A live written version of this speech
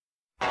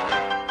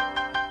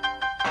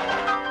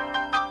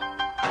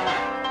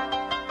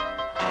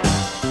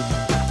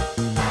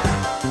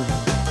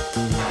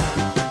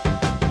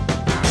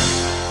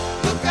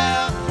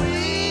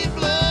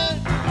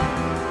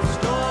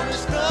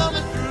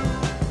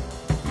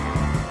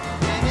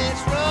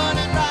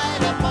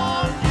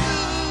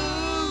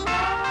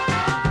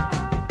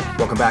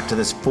Welcome back to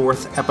this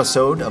fourth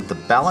episode of the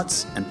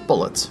Ballots and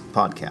Bullets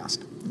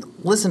podcast.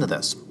 Listen to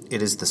this.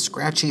 It is the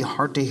scratchy,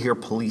 hard-to-hear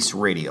police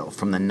radio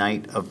from the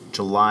night of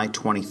July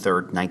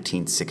 23rd,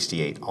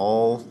 1968.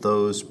 All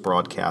those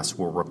broadcasts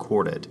were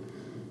recorded,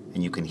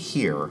 and you can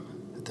hear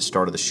at the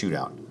start of the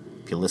shootout,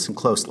 if you listen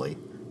closely,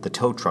 the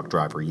tow truck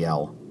driver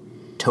yell,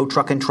 "Tow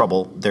truck in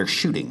trouble, they're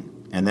shooting,"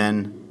 and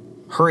then,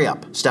 "Hurry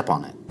up, step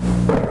on it."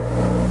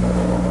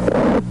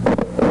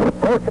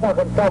 Tow truck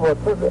in trouble,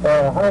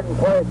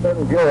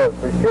 127 Buick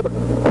for shooting.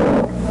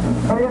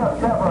 Hurry up,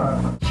 step on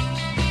it.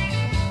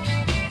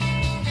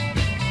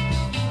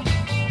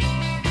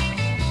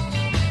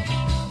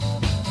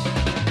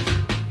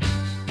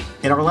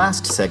 In our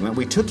last segment,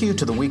 we took you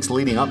to the weeks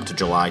leading up to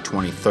July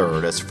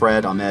 23rd as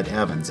Fred Ahmed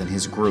Evans and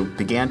his group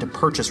began to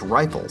purchase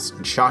rifles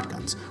and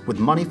shotguns with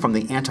money from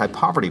the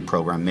anti-poverty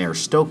program Mayor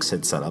Stokes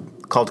had set up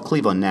called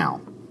Cleveland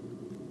Now.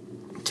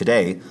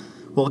 Today,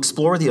 we'll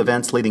explore the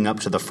events leading up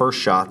to the first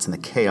shots and the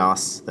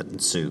chaos that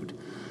ensued.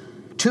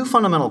 Two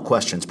fundamental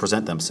questions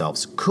present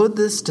themselves. Could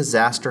this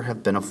disaster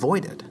have been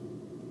avoided?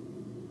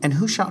 And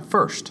who shot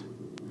first?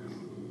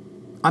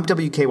 I'm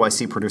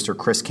WKYC producer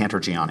Chris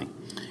Cantorgiani.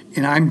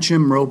 And I'm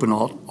Jim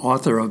Robinault,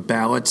 author of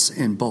Ballots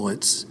and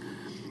Bullets.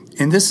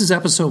 And this is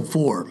episode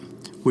 4,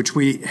 which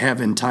we have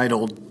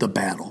entitled The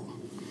Battle.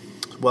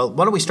 Well,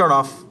 why don't we start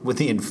off with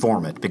the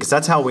informant, because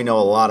that's how we know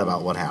a lot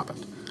about what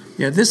happened.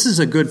 Yeah, this is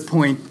a good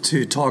point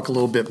to talk a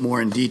little bit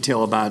more in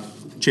detail about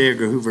J.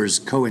 Edgar Hoover's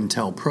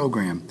COINTEL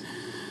program.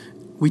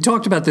 We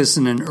talked about this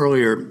in an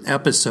earlier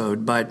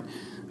episode, but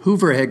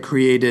Hoover had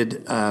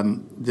created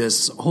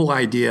this whole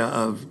idea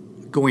of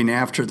going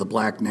after the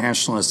black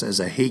nationalists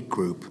as a hate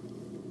group.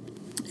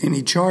 And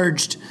he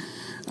charged,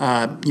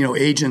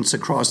 agents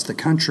across the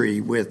country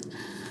with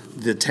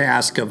the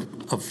task of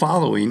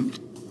following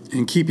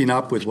and keeping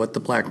up with what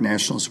the black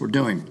nationalists were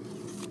doing.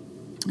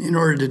 In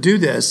order to do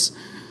this,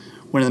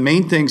 one of the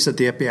main things that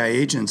the FBI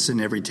agents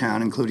in every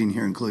town, including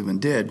here in Cleveland,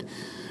 did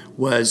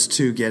was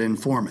to get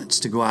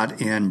informants, to go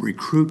out and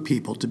recruit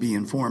people to be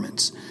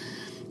informants.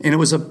 And it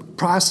was a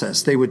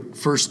process. They would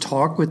first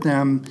talk with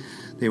them.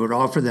 They would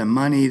offer them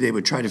money. They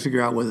would try to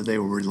figure out whether they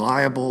were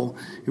reliable.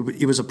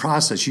 It was a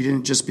process. You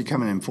didn't just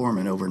become an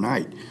informant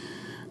overnight.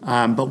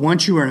 But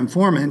once you were an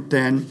informant,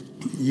 then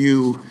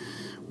you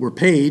were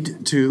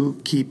paid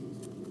to keep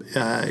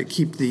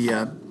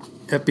the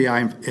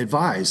FBI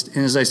advised.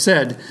 And as I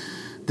said,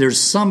 there's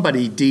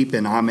somebody deep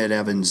in Ahmed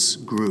Evans'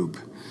 group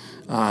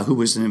who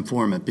was an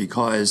informant,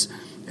 because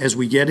as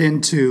we get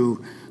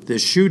into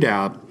this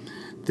shootout,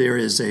 there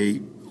is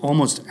a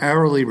almost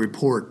hourly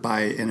report by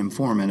an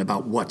informant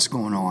about what's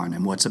going on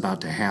and what's about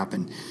to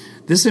happen.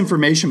 This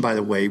information, by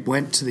the way,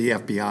 went to the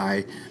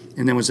FBI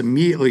and then was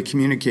immediately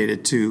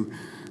communicated to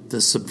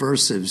the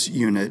subversives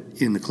unit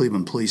in the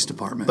Cleveland Police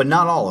Department. But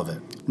not all of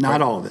it.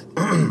 Not all of it.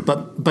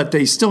 but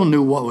they still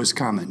knew what was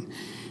coming.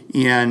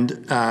 And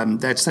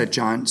that's that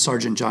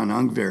Sergeant John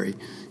Ungvery,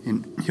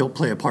 and he'll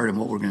play a part in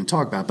what we're going to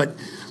talk about. But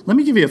let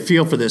me give you a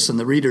feel for this, and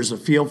the readers a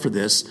feel for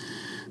this.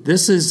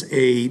 This is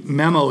a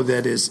memo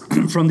that is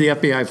from the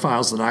FBI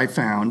files that I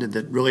found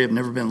that really have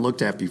never been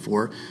looked at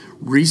before,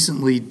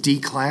 recently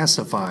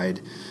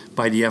declassified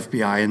by the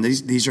FBI, and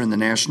these are in the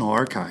National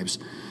Archives.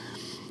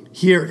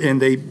 Here,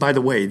 and they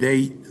redact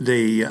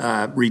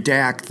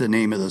the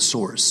name of the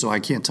source, so I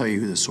can't tell you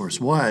who the source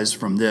was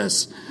from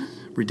this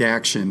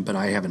redaction, but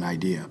I have an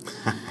idea.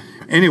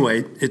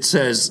 Anyway, it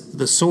says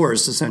the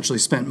source essentially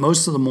spent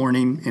most of the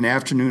morning and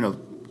afternoon of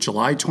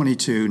July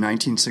 22,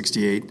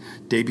 1968,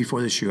 day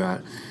before the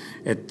shootout,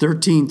 at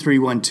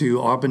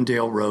 13312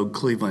 Auburndale Road,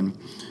 Cleveland,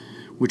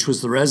 which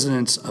was the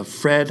residence of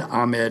Fred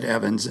Ahmed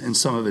Evans and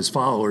some of his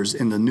followers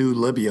in the New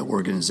Libya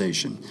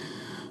organization.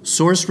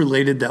 Source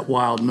related that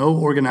while no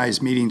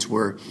organized meetings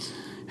were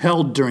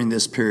held during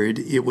this period,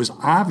 it was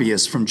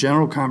obvious from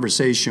general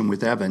conversation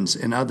with Evans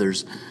and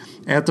others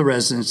at the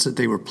residence that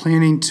they were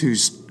planning to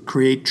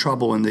create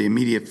trouble in the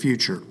immediate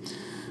future.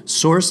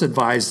 Source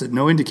advised that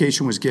no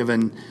indication was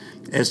given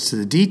as to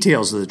the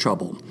details of the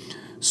trouble.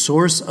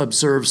 Source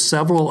observed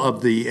several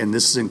of the, and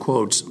this is in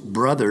quotes,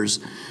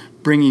 brothers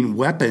bringing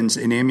weapons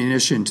and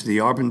ammunition to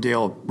the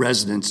Auburndale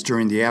residence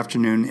during the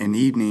afternoon and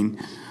evening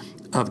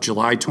of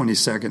July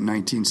 22nd,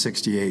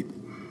 1968.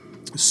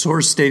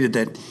 Source stated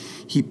that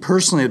he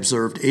personally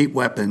observed 8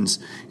 weapons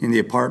in the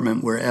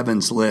apartment where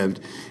Evans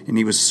lived, and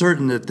he was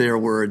certain that there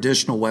were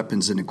additional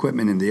weapons and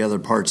equipment in the other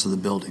parts of the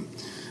building.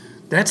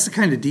 That's the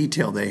kind of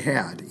detail they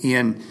had.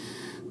 And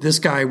this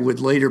guy would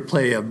later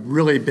play a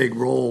really big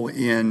role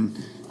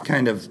in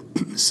kind of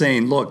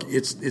saying, look,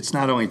 it's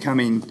not only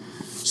coming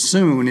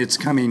soon, it's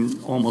coming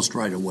almost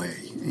right away.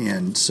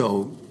 And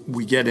so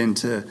we get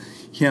into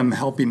him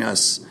helping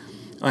us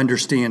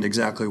understand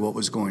exactly what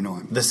was going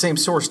on. The same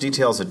source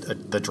details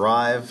the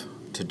drive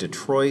to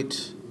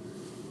Detroit.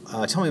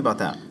 Tell me about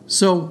that.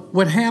 So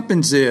what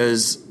happens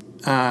is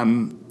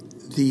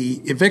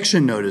the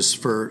eviction notice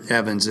for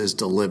Evans is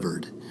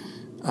delivered.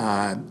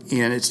 And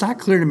it's not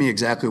clear to me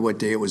exactly what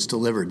day it was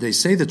delivered. They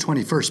say the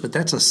 21st, but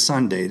that's a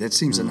Sunday. That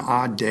seems an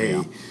odd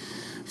day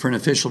for an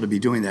official to be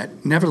doing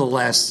that.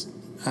 Nevertheless,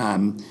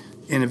 an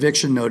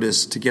eviction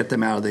notice to get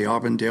them out of the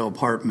Auburndale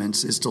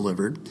apartments is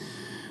delivered.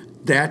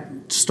 That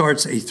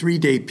starts a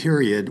 3-day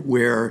period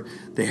where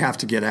they have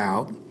to get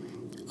out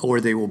or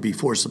they will be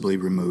forcibly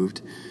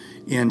removed.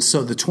 And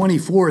so the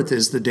 24th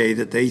is the day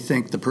that they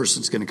think the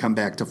person's going to come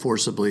back to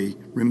forcibly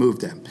remove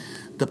them.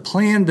 The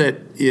plan that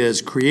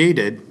is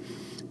created,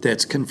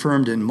 that's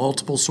confirmed in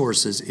multiple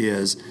sources,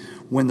 is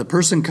when the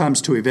person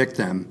comes to evict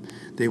them,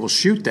 they will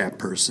shoot that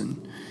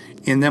person.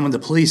 And then when the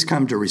police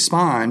come to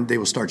respond, they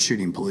will start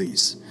shooting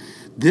police.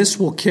 This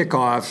will kick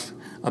off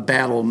a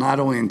battle not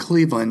only in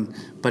Cleveland,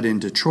 but in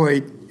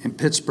Detroit, in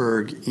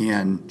Pittsburgh,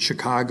 and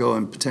Chicago,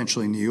 and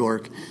potentially New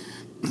York.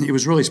 It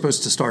was really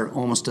supposed to start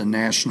almost a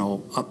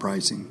national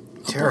uprising.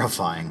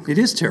 Terrifying. It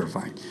is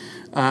terrifying.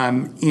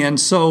 And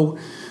so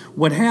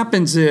what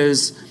happens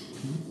is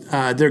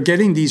they're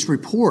getting these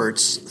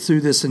reports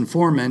through this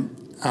informant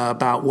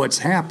about what's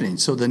happening.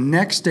 So the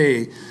next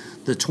day,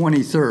 the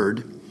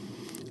 23rd,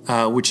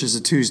 which is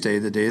a Tuesday,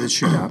 the day of the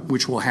shootout,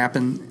 which will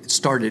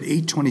start at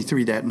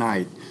 8:23 that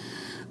night.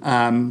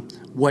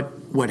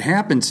 What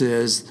happens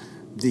is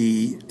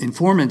the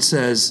informant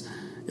says,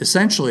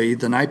 essentially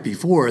the night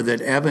before, that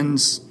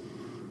Evans,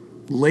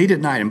 late at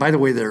night, and by the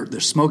way, they're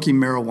smoking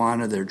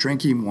marijuana, they're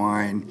drinking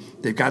wine,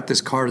 they've got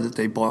this car that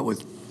they bought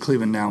with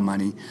Cleveland Now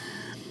money.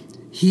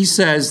 He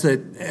says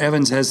that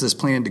Evans has this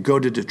plan to go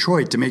to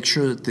Detroit to make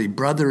sure that the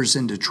brothers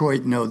in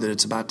Detroit know that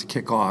it's about to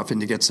kick off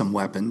and to get some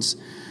weapons.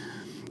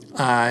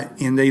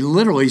 And they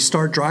literally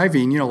start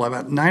driving,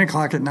 about 9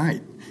 o'clock at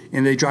night.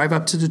 And they drive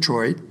up to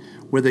Detroit,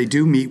 where they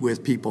do meet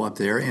with people up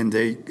there. And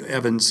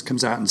Evans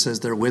comes out and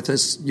says they're with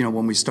us,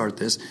 when we start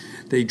this.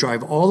 They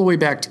drive all the way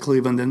back to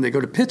Cleveland. Then they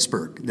go to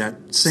Pittsburgh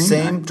that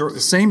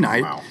same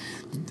night. Wow.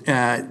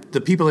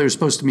 The people they were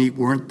supposed to meet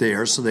weren't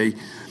there, so they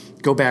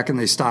go back and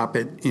they stop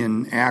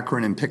in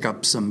Akron and pick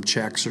up some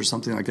checks or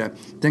something like that.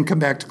 Then come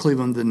back to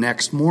Cleveland the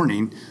next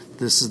morning.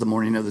 This is the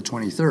morning of the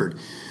 23rd.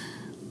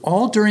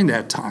 All during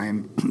that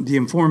time, the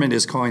informant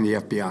is calling the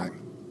FBI.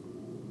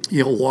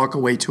 He'll walk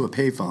away to a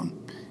payphone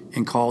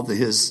and call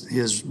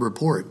his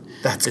report.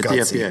 That's at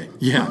gutsy. The FBI.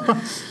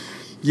 Yeah.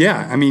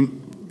 Yeah, I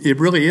mean, it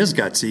really is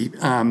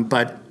gutsy,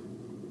 but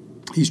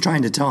he's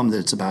trying to tell them that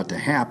it's about to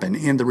happen.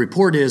 And the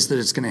report is that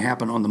it's going to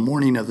happen on the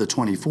morning of the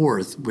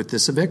 24th with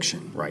this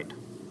eviction. Right.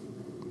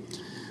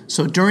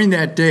 So during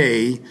that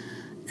day,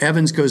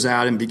 Evans goes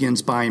out and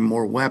begins buying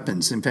more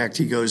weapons. In fact,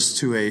 he goes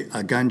to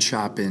a gun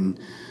shop in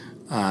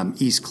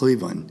East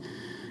Cleveland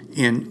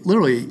and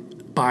literally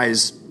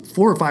buys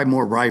 4 or 5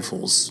 more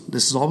rifles.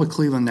 This is all with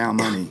Cleveland Now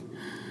money.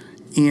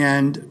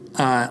 And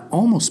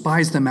almost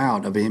buys them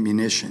out of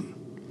ammunition.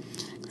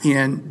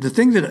 And the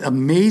thing that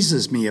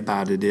amazes me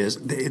about it is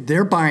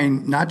they're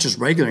buying not just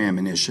regular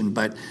ammunition,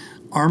 but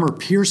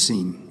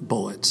armor-piercing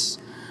bullets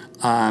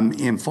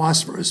and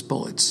phosphorus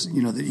bullets,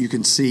 that you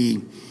can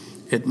see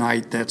at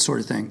night, that sort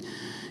of thing.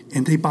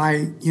 And they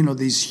buy,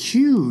 these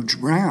huge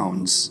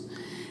rounds.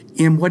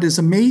 And what is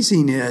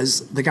amazing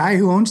is the guy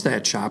who owns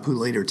that shop, who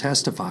later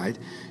testified,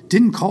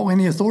 didn't call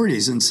any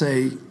authorities and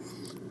say,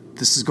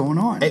 this is going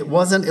on. It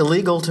wasn't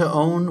illegal to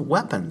own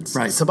weapons.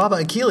 Right.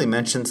 Sababa Akili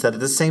mentions that at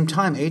the same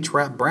time, H.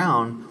 Rap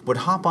Brown would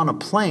hop on a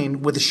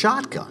plane with a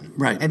shotgun.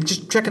 Right. And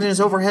just check it in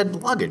his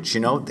overhead luggage.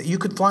 You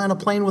could fly on a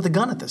plane with a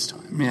gun at this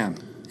time. Yeah,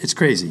 it's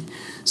crazy.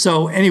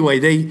 So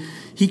anyway,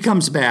 he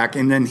comes back,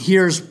 and then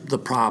here's the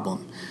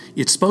problem.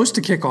 It's supposed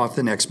to kick off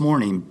the next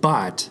morning,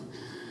 but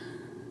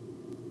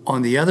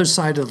on the other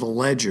side of the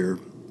ledger,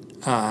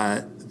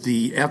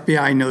 the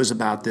FBI knows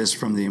about this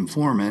from the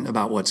informant,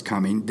 about what's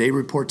coming. They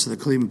report to the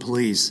Cleveland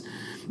police,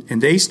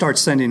 and they start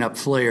sending up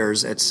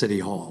flares at City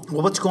Hall.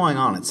 Well, what's going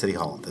on at City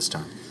Hall at this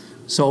time?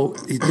 So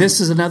this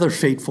is another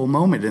fateful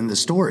moment in the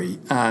story.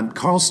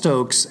 Carl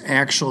Stokes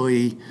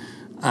actually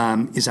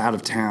is out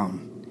of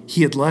town.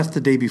 He had left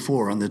the day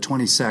before on the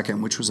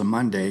 22nd, which was a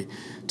Monday,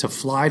 to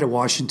fly to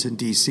Washington,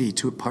 D.C.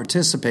 to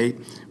participate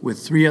with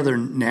 3 other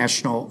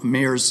national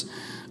mayors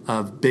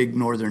of big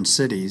northern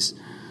cities.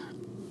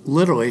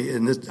 Literally,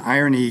 and the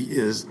irony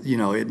is,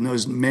 it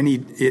knows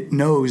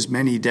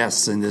many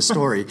deaths in this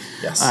story.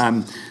 Yes.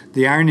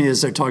 The irony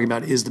is they're talking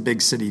about, is the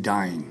big city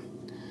dying?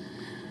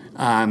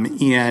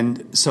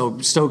 And so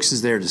Stokes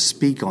is there to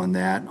speak on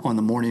that on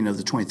the morning of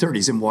the 23rd.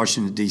 He's in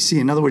Washington, D.C.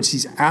 In other words,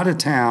 he's out of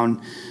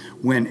town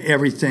when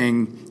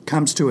everything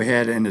comes to a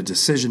head and a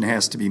decision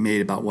has to be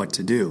made about what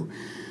to do.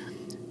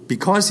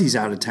 Because he's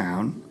out of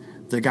town,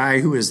 the guy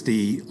who is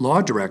the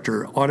law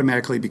director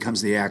automatically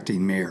becomes the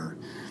acting mayor.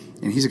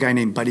 And he's a guy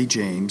named Buddy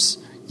James,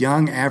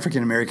 young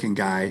African-American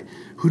guy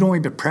who'd only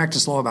been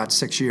practiced law about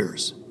 6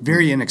 years,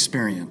 very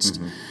inexperienced.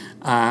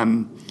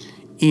 Mm-hmm.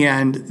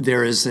 And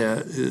there is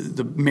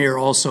the mayor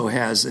also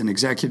has an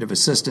executive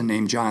assistant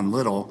named John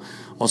Little,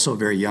 also a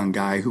very young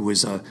guy who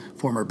was a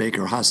former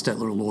Baker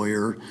Hostetler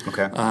lawyer.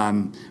 Okay.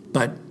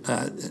 But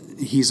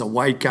he's a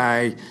white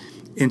guy.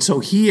 And so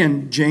he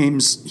and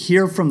James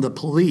hear from the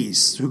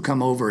police who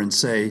come over and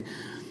say,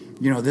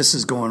 this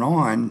is going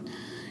on.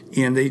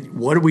 And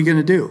what are we going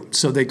to do?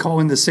 So they call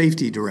in the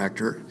safety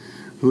director,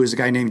 who is a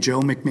guy named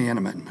Joe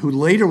McManaman, who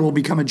later will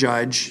become a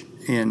judge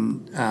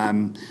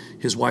and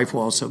his wife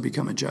will also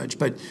become a judge.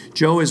 But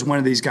Joe is one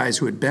of these guys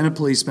who had been a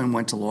policeman,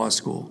 went to law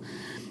school.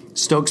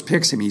 Stokes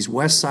picks him. He's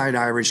West Side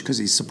Irish because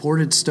he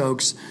supported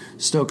Stokes.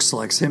 Stokes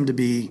selects him to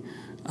be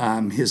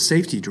his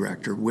safety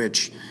director,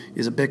 which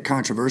is a bit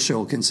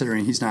controversial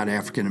considering he's not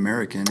African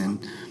American, and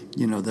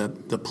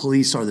the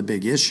police are the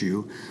big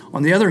issue.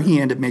 On the other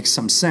hand, it makes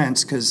some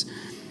sense because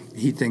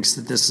he thinks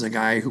that this is a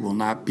guy who will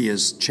not be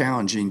as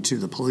challenging to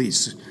the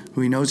police,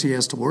 who he knows he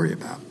has to worry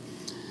about.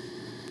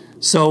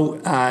 So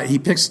he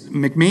picks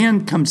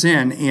McMahon, comes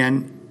in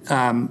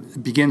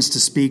and begins to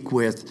speak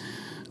with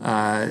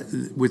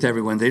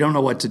everyone. They don't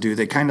know what to do.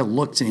 They kind of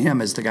look to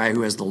him as the guy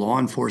who has the law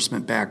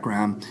enforcement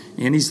background,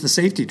 and he's the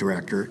safety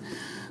director.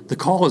 The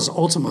call is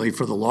ultimately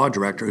for the law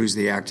director, who's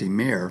the acting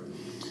mayor.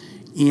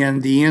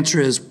 And the answer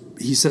is,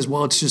 he says,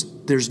 well, it's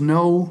just there's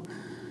no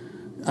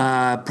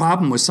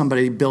problem with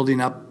somebody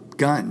building up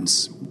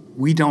guns.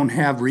 We don't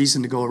have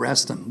reason to go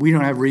arrest them. We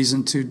don't have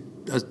reason to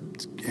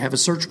have a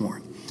search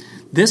warrant.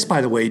 This,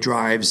 by the way,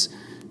 drives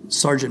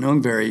Sergeant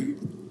Ungvery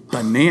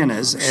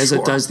bananas, as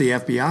it does the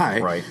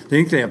FBI. Right. They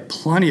think they have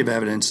plenty of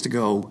evidence to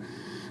go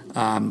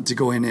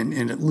in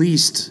and at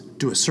least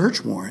do a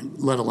search warrant,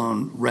 let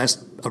alone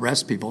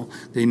arrest people.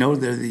 They know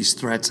there are these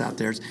threats out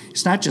there.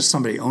 It's not just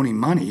somebody owning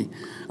money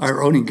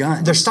or owning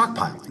guns. They're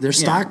stockpiling. They're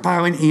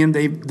stockpiling, and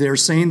they're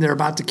saying they're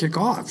about to kick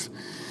off.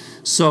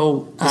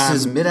 So this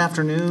is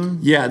mid-afternoon?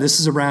 Yeah, this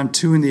is around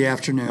 2 in the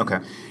afternoon. Okay.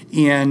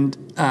 And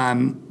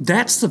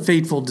that's the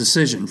fateful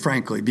decision,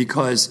 frankly,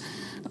 because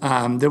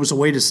there was a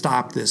way to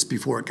stop this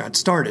before it got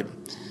started.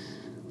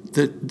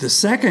 The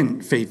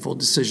second fateful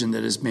decision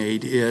that is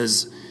made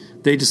is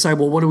they decide,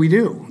 well, what do we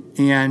do?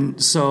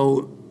 And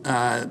so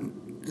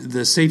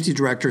the safety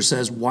director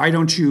says, why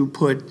don't you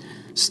put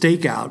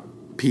stakeout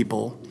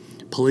people,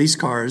 police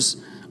cars,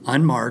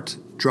 unmarked,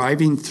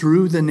 driving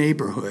through the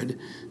neighborhood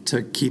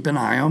to keep an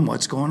eye on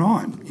what's going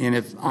on. And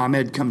if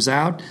Ahmed comes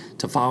out,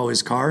 to follow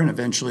his car and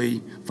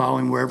eventually follow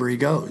him wherever he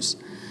goes.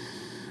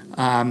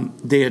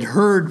 They had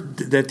heard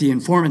that the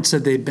informant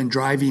said they'd been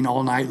driving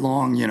all night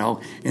long,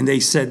 and they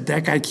said,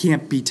 that guy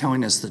can't be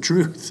telling us the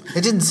truth.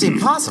 It didn't seem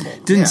possible.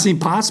 Didn't seem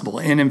possible.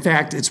 And in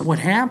fact, it's what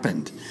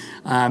happened.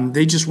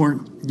 They just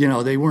weren't,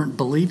 they weren't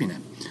believing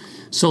it.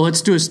 So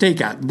let's do a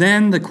stakeout.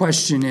 Then the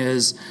question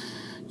is,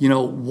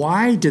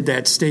 why did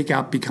that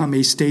stakeout become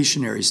a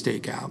stationary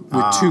stakeout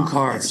with 2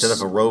 cars? Instead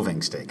of a roving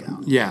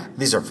stakeout. Yeah.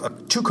 These are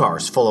 2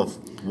 cars full of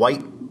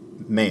white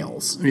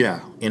males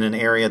in an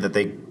area that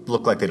they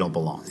look like they don't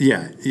belong.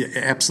 Yeah,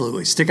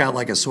 absolutely. Stick out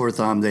like a sore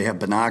thumb. They have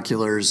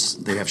binoculars.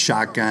 They have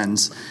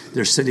shotguns.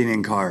 They're sitting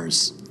in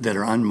cars that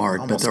are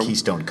unmarked. Almost but they're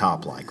Keystone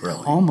Cop-like,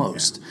 really.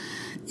 Almost.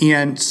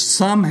 Yeah. And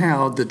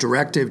somehow the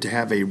directive to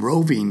have a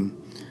roving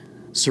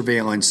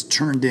surveillance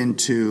turned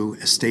into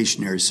a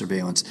stationary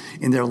surveillance.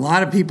 And there are a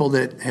lot of people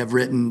that have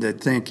written that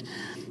think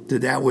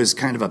that was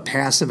kind of a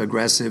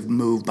passive-aggressive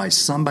move by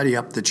somebody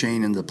up the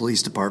chain in the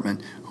police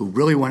department who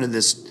really wanted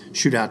this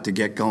shootout to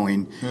get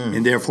going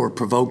and therefore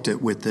provoked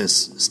it with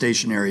this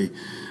stationary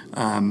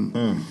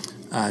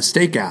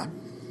stakeout.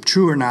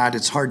 True or not,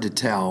 it's hard to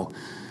tell,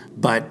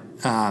 but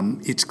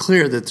it's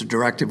clear that the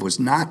directive was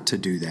not to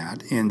do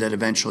that and that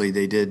eventually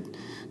they did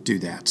do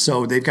that.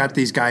 So they've got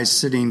these guys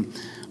sitting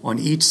on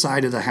each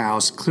side of the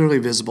house, clearly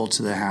visible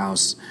to the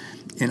house,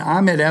 and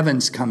Ahmed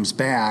Evans comes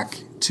back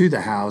to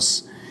the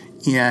house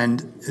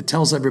and it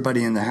tells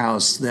everybody in the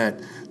house that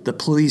the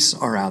police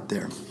are out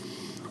there.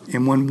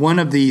 And when one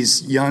of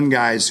these young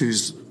guys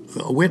who's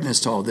a witness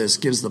to all this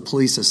gives the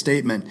police a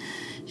statement,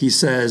 he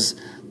says,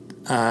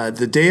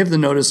 the day of the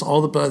notice, all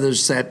the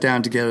brothers sat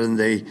down together and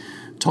they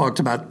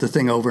talked about the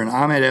thing over, and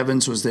Ahmed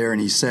Evans was there,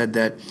 and he said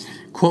that,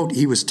 quote,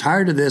 he was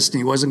tired of this and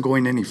he wasn't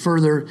going any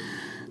further.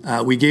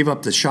 We gave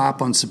up the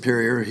shop on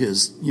Superior,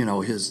 his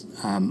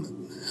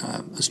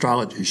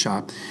astrology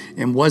shop,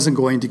 and wasn't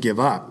going to give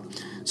up.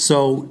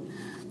 So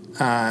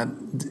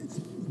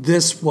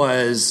this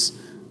was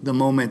the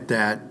moment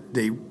that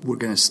they were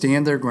going to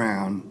stand their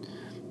ground,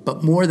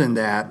 but more than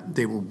that,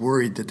 they were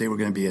worried that they were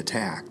going to be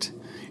attacked.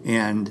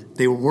 And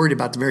they were worried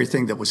about the very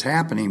thing that was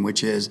happening,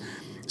 which is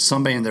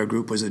somebody in their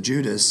group was a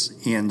Judas,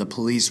 and the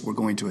police were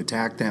going to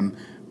attack them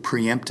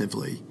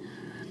preemptively.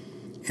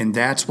 And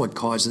that's what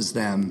causes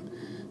them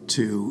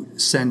to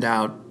send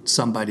out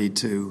somebody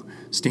to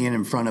stand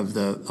in front of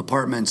the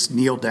apartments,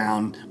 kneel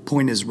down,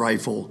 point his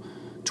rifle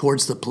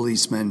towards the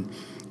policeman,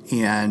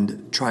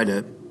 and try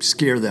to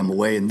scare them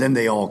away. And then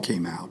they all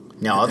came out.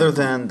 Now, other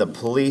than the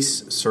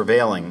police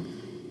surveilling,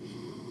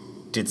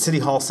 did City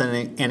Hall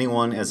send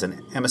anyone as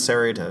an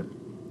emissary to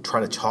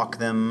try to talk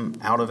them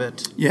out of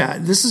it? Yeah,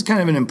 this is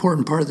kind of an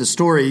important part of the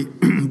story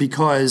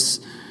because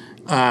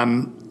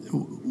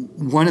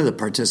one of the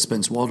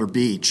participants, Walter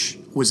Beach,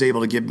 was able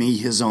to give me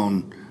his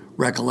own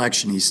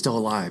recollection. He's still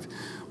alive.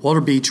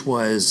 Walter Beach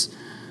was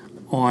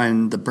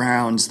on the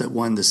Browns that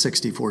won the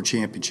 '64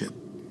 championship.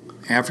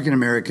 African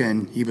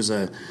American. He was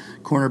a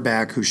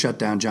cornerback who shut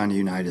down Johnny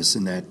Unitas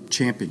in that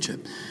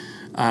championship.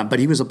 But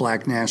he was a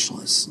black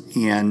nationalist.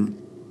 And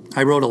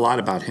I wrote a lot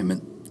about him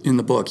in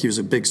the book. He was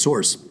a big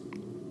source.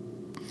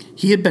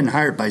 he had been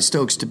hired by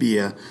Stokes to be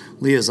a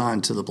liaison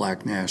to the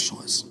Black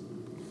nationalists.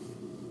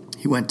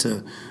 He went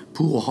to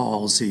pool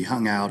halls, he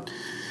hung out,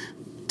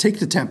 take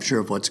the temperature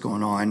of what's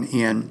going on,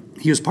 and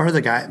he was part of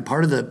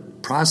the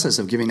process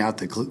of giving out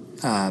the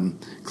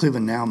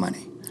Cleveland Now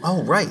money.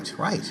 Oh, right.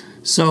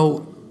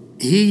 So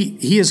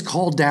he is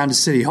called down to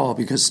City Hall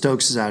because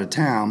Stokes is out of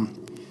town.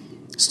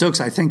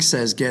 Stokes, I think,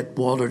 says get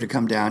Walter to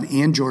come down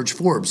and George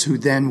Forbes, who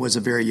then was a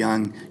very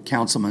young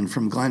councilman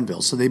from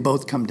Glenville. So they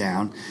both come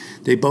down.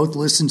 They both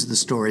listened to the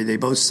story. They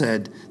both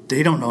said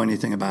they don't know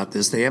anything about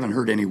this. They haven't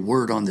heard any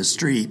word on the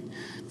street.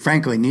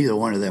 Frankly, neither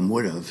one of them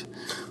would have.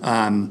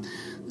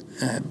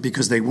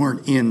 Because they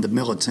weren't in the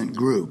militant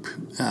group.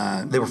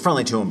 They were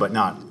friendly to him, but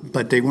not.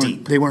 But they weren't.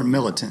 Deep. They weren't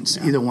militants.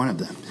 Yeah. Either one of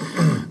them.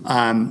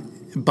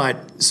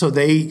 But so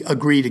they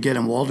agree to get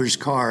in Walter's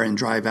car and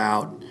drive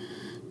out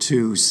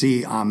to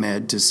see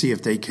Ahmed to see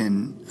if they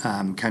can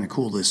kind of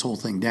cool this whole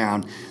thing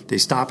down. They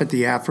stop at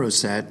the Afro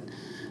Set.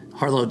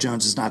 Harlow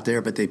Jones is not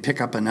there, but they pick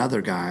up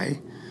another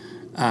guy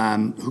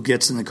who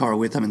gets in the car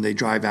with them, and they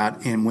drive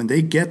out. And when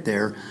they get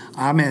there,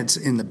 Ahmed's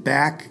in the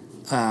back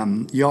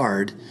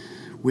yard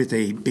with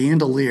a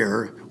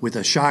bandolier, with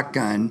a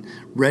shotgun,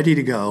 ready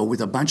to go,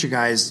 with a bunch of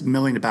guys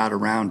milling about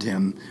around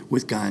him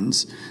with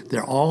guns.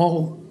 They're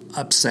all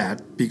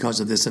upset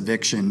because of this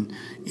eviction,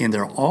 and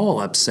they're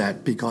all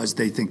upset because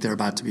they think they're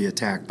about to be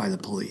attacked by the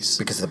police.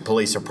 Because the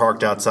police are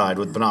parked outside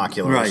with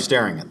binoculars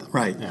staring at them.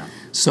 Right. Yeah.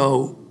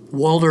 So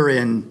Walter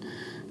and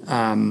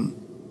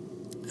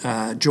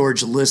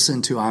George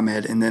listen to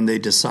Ahmed, and then they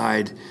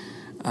decide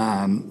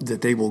that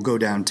they will go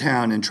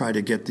downtown and try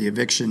to get the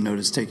eviction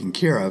notice taken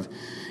care of.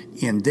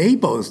 And they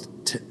both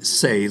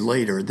say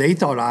later they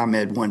thought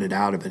Ahmed wanted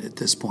out of it at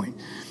this point.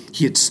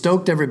 He had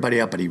stoked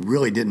everybody up, but he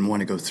really didn't want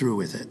to go through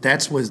with it.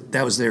 That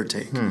was their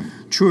take.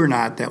 True or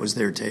not, that was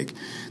their take.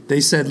 They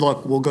said,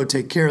 look, we'll go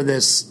take care of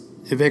this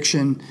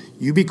eviction.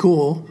 You be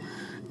cool.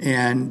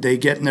 And they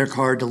get in their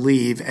car to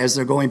leave. As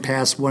they're going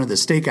past one of the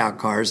stakeout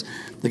cars,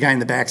 the guy in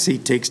the back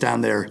seat takes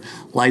down their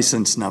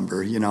license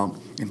number,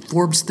 And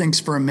Forbes thinks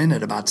for a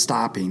minute about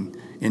stopping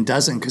and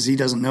doesn't, because he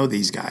doesn't know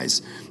these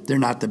guys. They're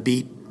not the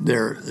beat.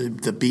 They're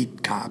the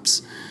beat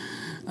cops.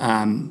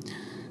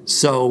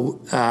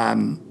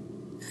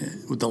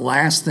 The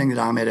last thing that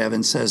Ahmed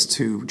Evans says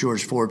to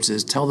George Forbes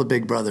is, tell the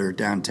big brother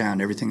downtown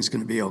everything's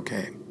going to be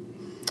okay.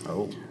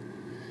 Oh.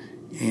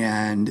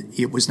 And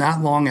it was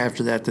not long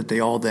after that they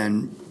all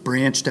then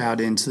branched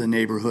out into the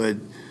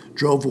neighborhood,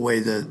 drove away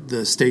the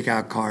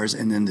stakeout cars,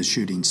 and then the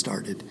shooting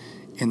started.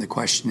 And the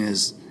question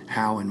is,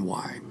 how and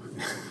why?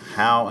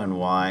 How and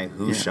why?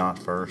 Who shot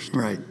first?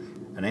 Right.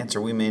 An answer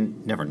we may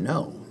never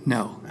know.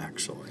 No.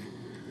 Actually.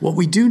 What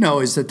we do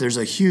know is that there's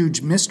a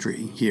huge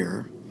mystery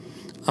here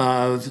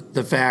of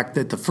the fact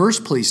that the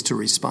first police to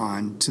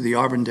respond to the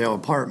Auburndale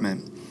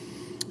apartment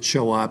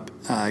show up,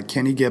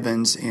 Kenny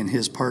Gibbons and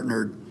his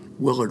partner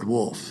Willard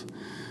Wolf.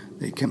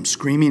 They come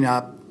screaming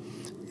up.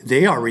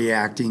 They are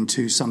reacting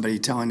to somebody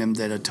telling them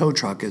that a tow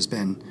truck has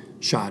been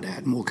shot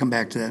at, and we'll come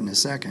back to that in a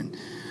second.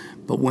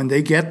 But when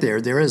they get there,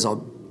 there is a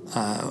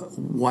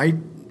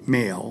white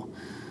male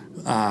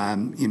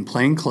in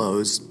plain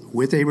clothes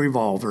with a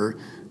revolver,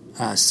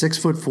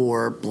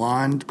 6'4",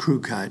 blonde crew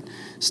cut,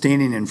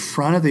 standing in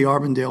front of the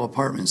Auburndale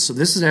apartments. So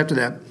this is after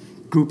that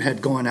group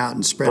had gone out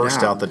and spread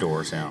Burst out the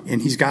doors, yeah.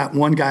 And he's got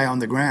one guy on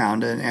the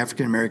ground, an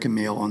African-American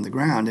male on the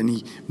ground, and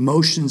he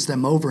motions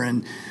them over,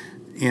 and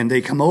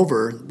they come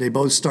over. They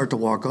both start to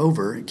walk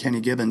over.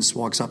 Kenny Gibbons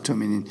walks up to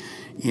him,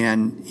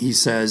 and he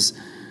says,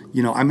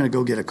 I'm going to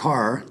go get a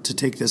car to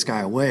take this guy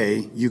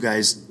away. You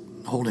guys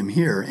hold him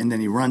here. And then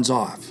he runs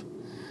off.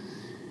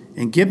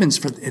 And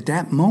Gibbons, at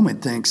that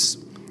moment, thinks,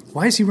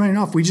 why is he running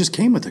off? We just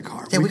came with the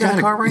car. Yeah, we got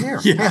a car right here.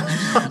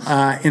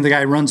 Yeah. And the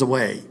guy runs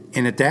away.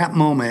 And at that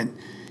moment,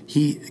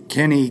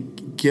 Kenny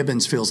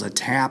Gibbons feels a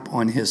tap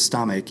on his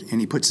stomach, and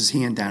he puts his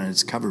hand down, and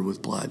it's covered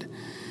with blood.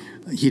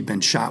 He'd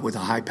been shot with a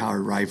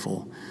high-powered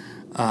rifle.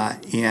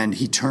 And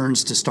he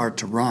turns to start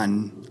to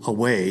run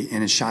away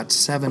and is shot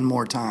 7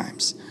 more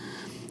times.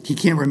 He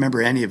can't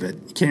remember any of it.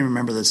 He can't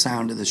remember the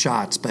sound of the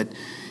shots, but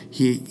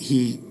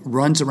he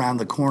runs around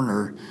the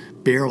corner,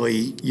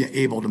 barely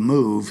able to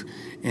move,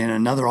 and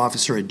another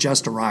officer had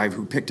just arrived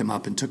who picked him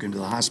up and took him to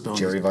the hospital.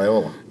 Jerry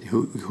Viola.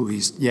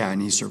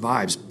 And he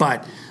survives.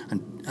 But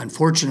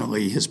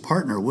unfortunately, his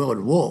partner,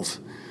 Willard Wolf,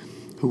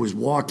 who was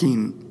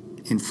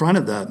walking in front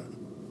of the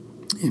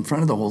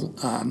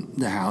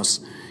house,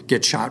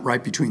 gets shot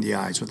right between the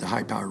eyes with a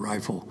high-powered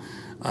rifle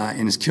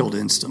and is killed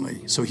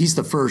instantly. So he's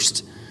the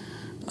first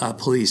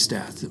police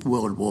death.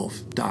 Willard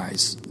Wolf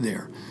dies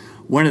there.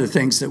 One of the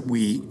things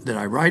that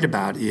I write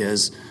about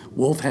is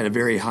Wolf had a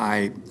very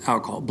high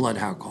blood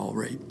alcohol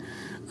rate,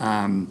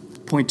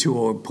 0.20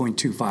 or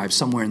 0.25,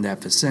 somewhere in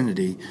that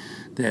vicinity,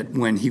 that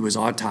when he was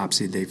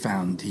autopsied, they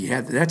found he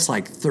had. That's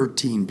like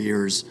 13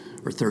 beers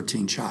or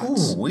 13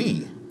 shots.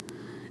 Ooh-wee.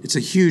 It's a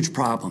huge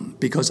problem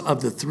because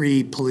of the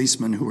 3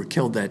 policemen who were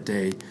killed that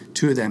day,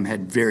 2 of them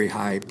had very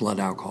high blood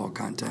alcohol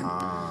content.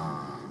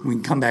 We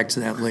can come back to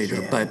that later.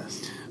 Yes.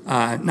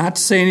 But not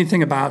to say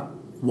anything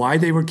about why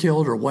they were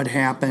killed or what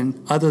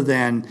happened, other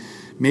than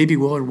maybe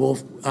Willard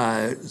Wolf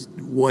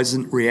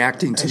wasn't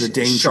reacting to the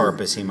danger.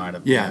 Sharp as he might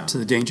have. Yeah, to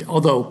the danger.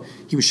 Although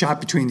he was shot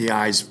between the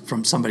eyes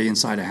from somebody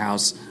inside a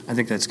house, I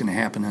think that's going to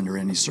happen under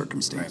any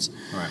circumstance.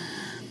 Right.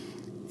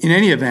 In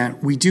any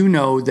event, we do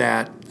know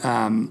that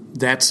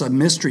that's a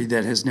mystery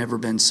that has never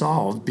been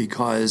solved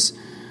because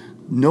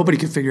nobody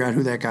could figure out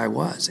who that guy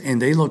was.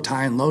 And they looked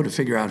high and low to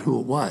figure out who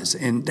it was.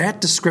 And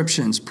that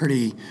description's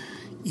pretty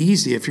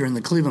easy. If you're in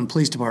the Cleveland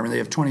Police Department, they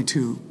have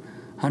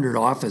 2,200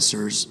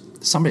 officers.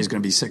 Somebody's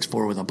going to be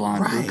 6'4" with a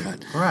blonde crew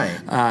cut. Right.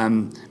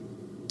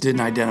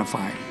 Didn't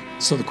identify him.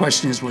 So the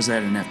question is, was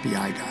that an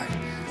FBI guy?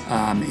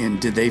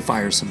 And did they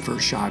fire some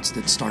first shots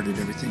that started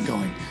everything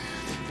going?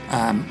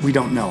 We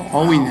don't know.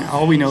 All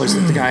we know is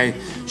that the guy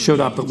showed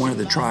up at one of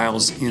the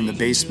trials in the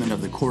basement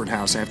of the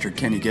courthouse after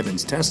Kenny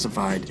Gibbons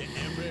testified.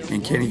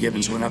 And Kenny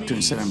Gibbons went up to him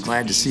and said, "I'm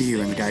glad to see you."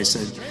 And the guy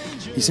said,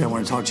 "I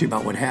want to talk to you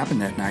about what happened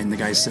that night." And the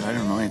guy said, "I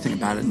don't know anything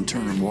about it," and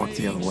turned and walked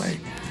the other way.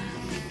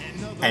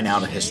 And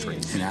out of history.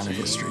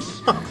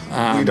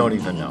 We don't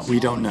even know. We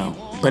don't know.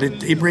 But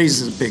it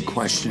raises a big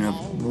question of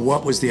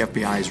what was the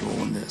FBI's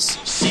role in this?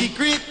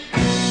 Secret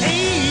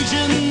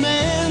agent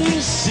man,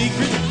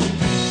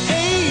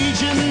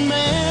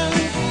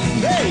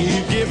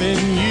 they've given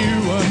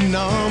you a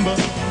number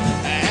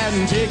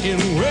and taken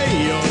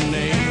away your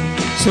name.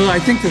 So I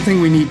think the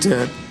thing we need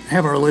to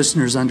have our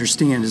listeners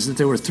understand is that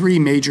there were three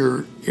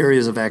major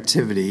areas of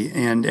activity,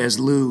 and as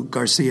Lou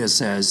Garcia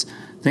says,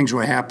 things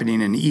were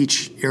happening in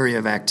each area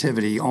of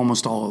activity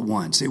almost all at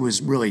once. It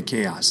was really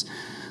chaos.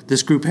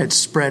 This group had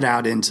spread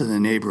out into the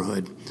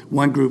neighborhood,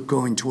 one group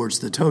going towards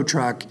the tow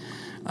truck,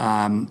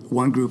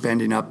 one group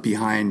ending up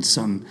behind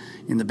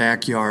in the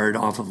backyard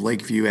off of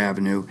Lakeview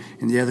Avenue,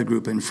 and the other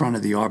group in front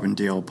of the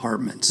Auburndale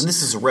Apartments. And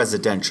this is a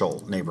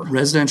residential neighborhood.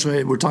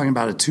 We're talking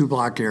about a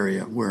 2-block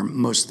area where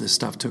most of this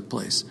stuff took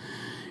place.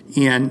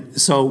 And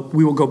so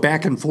we will go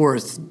back and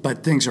forth,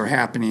 but things are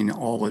happening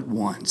all at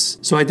once.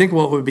 So I think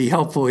what would be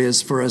helpful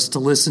is for us to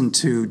listen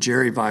to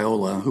Jerry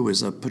Viola, who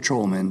was a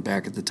patrolman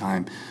back at the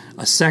time,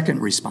 a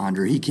second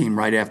responder. He came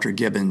right after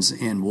Gibbons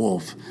and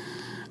Wolf,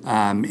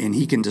 and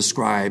he can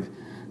describe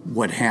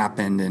what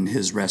happened and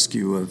his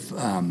rescue of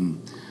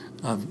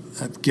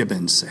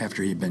Gibbons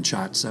after he'd been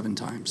shot 7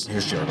 times.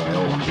 Here's Jerry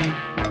Viola.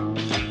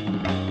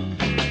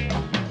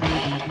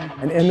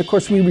 And of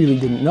course, we really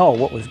didn't know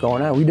what was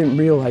going on. We didn't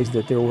realize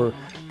that there were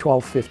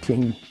 12,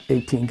 15,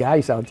 18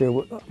 guys out there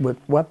with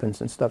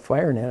weapons and stuff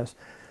firing at us.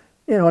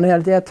 And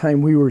at that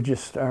time, we were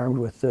just armed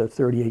with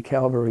 38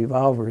 caliber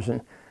revolvers,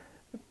 and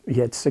we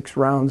had 6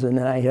 rounds, and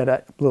then I had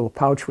a little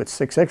pouch with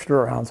 6 extra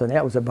rounds, and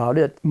that was about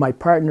it. My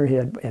partner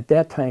had, at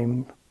that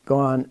time,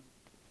 gone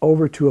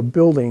over to a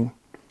building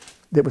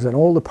that was an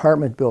old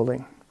apartment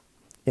building,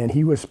 and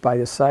he was by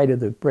the side of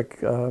the brick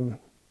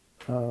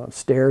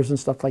stairs and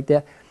stuff like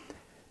that.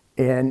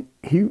 And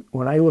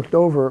when I looked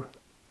over,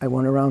 I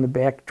went around the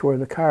back toward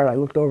the car, I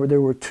looked over, there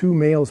were 2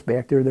 males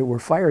back there that were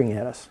firing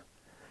at us.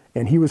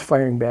 And he was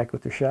firing back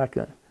with the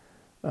shotgun,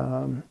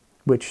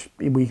 which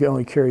we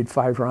only carried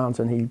 5 rounds,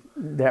 and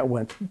that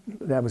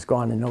was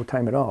gone in no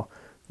time at all.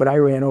 But I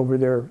ran over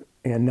there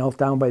and knelt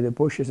down by the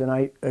bushes, and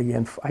I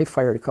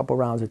fired a couple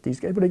rounds at these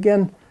guys. But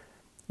again,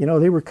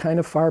 they were kind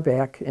of far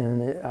back,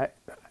 and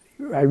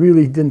I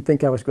really didn't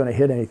think I was going to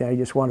hit anything. I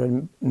just wanted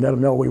to let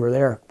them know we were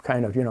there,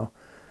 kind of,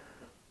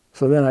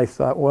 So then I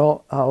thought,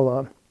 well,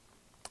 I'll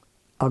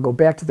go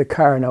back to the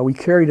car. Now, we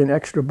carried an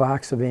extra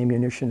box of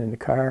ammunition in the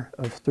car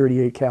of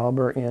 38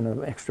 caliber and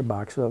an extra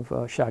box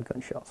of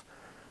shotgun shells.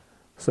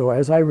 So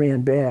as I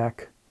ran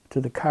back to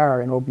the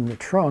car and opened the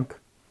trunk,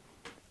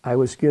 I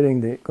was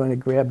going to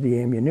grab the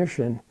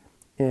ammunition,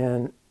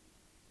 and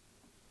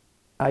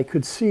I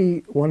could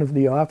see one of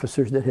the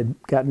officers that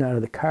had gotten out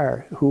of the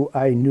car, who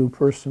I knew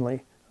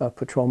personally,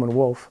 Patrolman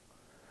Wolf.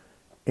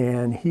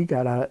 And he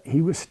got out.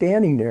 He was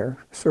standing there,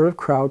 sort of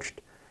crouched,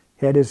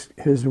 had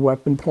his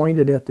weapon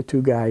pointed at the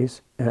 2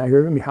 guys, and I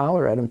heard him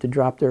holler at them to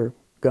drop their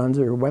guns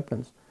or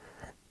weapons.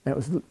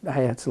 That's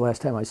the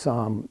last time I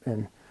saw him.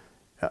 And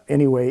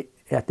anyway,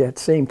 at that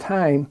same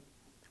time,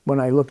 when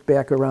I looked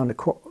back around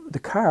the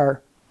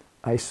car,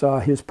 I saw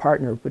his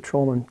partner,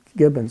 Patrolman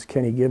Gibbons,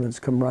 Kenny Gibbons,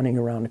 come running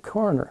around the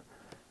corner.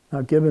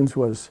 Now Gibbons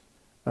was,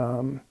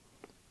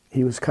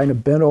 he was kind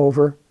of bent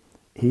over.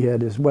 He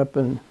had his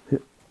weapon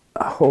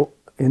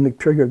in the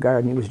trigger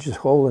guard, and he was just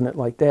holding it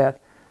like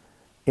that.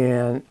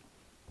 And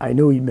I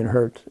knew he'd been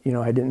hurt.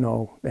 I didn't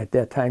know at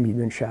that time he'd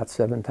been shot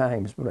 7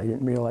 times, but I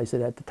didn't realize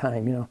it at the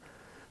time,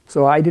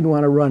 So I didn't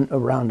want to run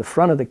around the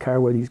front of the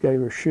car where these guys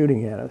were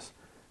shooting at us.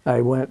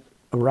 I went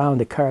around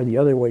the car the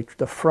other way to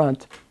the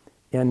front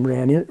and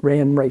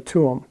ran right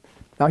to him.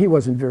 Now, he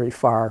wasn't very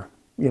far.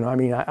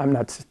 I'm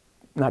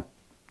not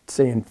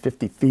saying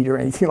 50 feet or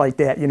anything like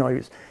that. He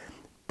was.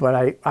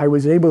 But I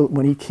was able,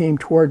 when he came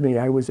toward me,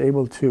 he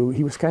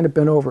was kind of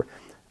bent over.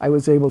 I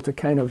was able to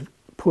kind of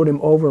put him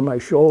over my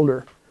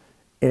shoulder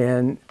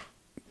and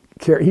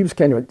he was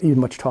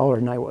much taller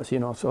than I was,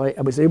 So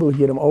I was able to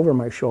get him over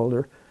my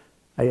shoulder.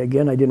 I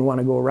didn't want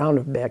to go around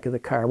the back of the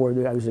car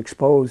where I was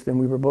exposed, and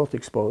we were both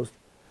exposed.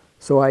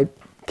 So I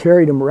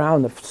carried him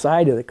around the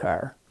side of the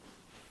car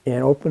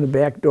and opened the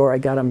back door. I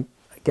got him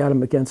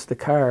against the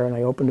car, and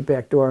I opened the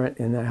back door,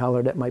 and I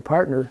hollered at my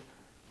partner,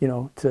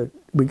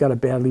 we got a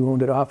badly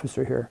wounded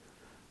officer here.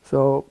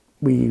 So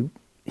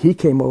he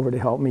came over to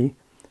help me.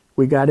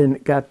 We got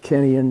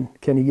Kenny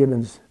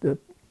Gibbons, the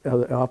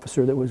other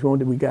officer that was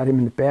wounded. We got him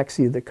in the back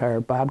seat of the car.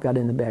 Bob got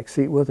in the back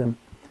seat with him.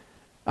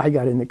 I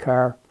got in the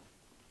car.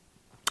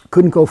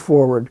 Couldn't go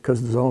forward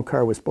because the zone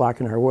car was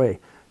blocking our way.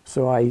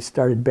 So I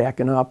started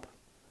backing up,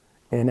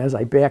 and as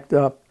I backed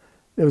up,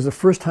 it was the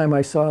first time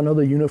I saw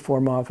another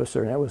uniform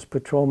officer, and that was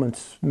Patrolman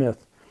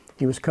Smith.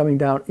 He was coming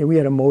down, and we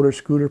had a motor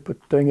scooter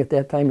thing at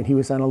that time, and he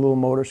was on a little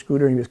motor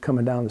scooter, and he was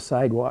coming down the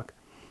sidewalk.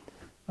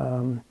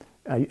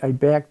 I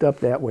backed up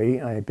that way,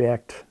 and I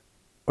backed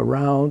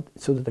around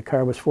so that the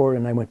car was forward,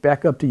 and I went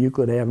back up to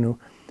Euclid Avenue,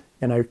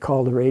 and I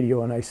called the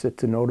radio, and I said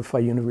to notify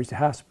University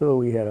Hospital.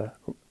 We had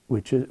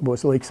which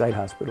was Lakeside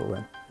Hospital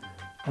then.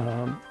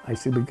 I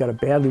said, we've got a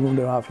badly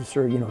wounded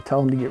officer,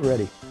 tell him to get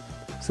ready.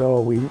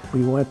 So we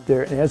went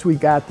there, and as we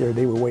got there,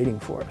 they were waiting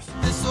for us.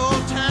 This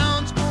old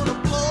town's gonna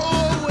blow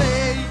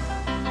away.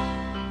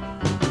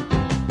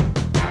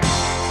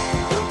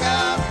 Look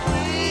out,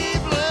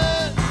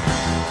 Cleveland,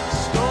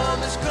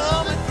 storm is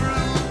coming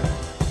through,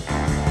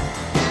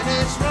 and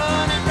it's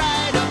running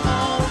right up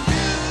on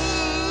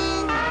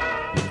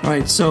you. All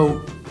right,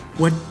 so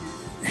what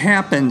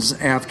happens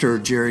after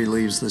Jerry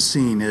leaves the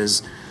scene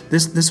is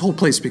this whole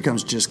place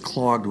becomes just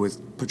clogged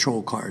with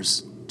patrol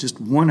cars,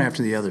 just one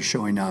after the other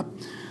showing up,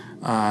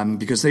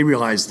 because they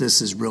realize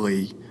this is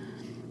real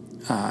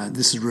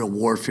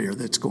warfare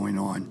that's going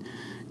on.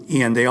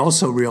 And they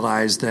also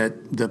realize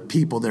that the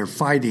people they're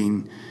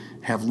fighting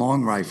have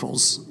long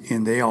rifles,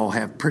 and they all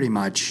have pretty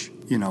much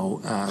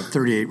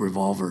 38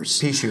 revolvers.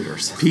 Pea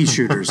shooters. Pea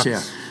shooters,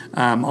 yeah.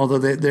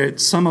 Although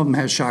some of them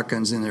have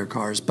shotguns in their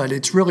cars, but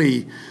it's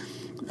really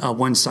a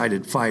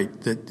one-sided fight.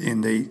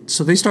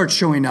 So they start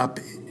showing up,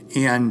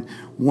 and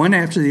one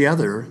after the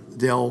other,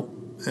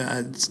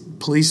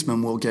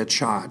 policemen will get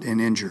shot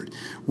and injured.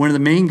 One of the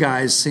main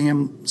guys,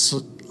 Sergeant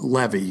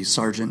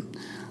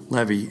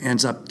Levy,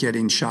 ends up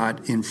getting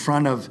shot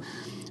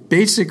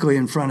basically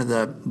in front of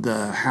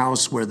the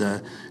house where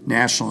the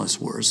Nationalists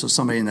were. So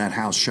somebody in that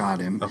house shot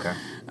him. Okay.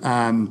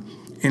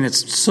 And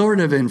it's sort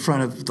of in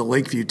front of the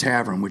Lakeview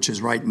Tavern, which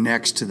is right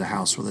next to the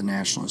house where the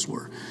Nationalists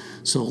were.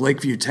 So the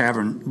Lakeview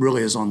Tavern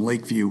really is on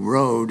Lakeview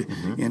Road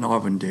in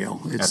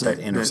Auburndale. It's at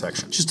that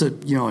intersection. Just a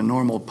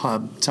normal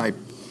pub type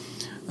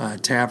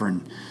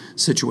tavern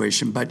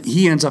situation. But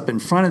he ends up in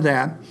front of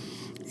that,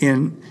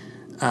 and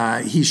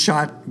he's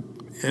shot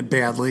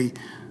badly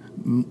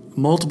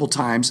multiple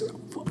times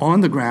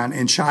on the ground,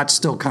 and shots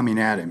still coming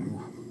at him.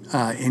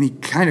 And he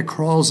kind of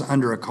crawls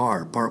under a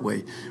car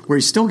partway, where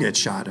he still gets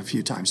shot a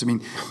few times. I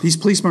mean, these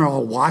policemen are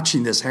all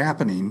watching this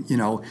happening,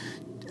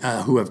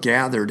 who have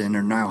gathered and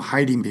are now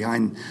hiding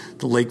behind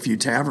the Lakeview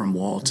Tavern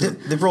wall.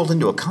 They've rolled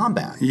into a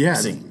combat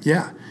scene.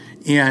 Yeah.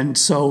 And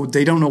so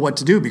they don't know what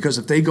to do, because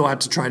if they go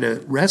out to try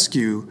to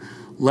rescue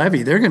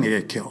Levy, they're going to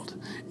get killed.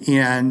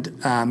 And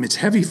it's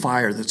heavy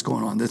fire that's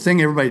going on. The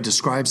thing everybody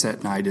describes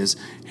that night is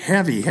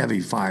heavy, heavy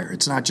fire.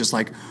 It's not just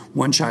like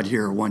one shot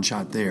here or one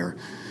shot there.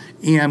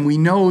 And we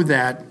know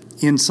that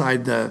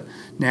inside the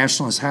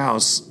Nationalist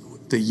house,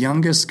 the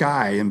youngest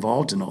guy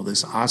involved in all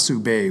this,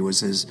 Asu Bey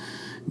was his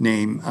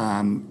name.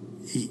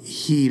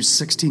 He's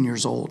 16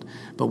 years old,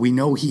 but we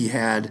know he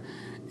had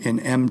an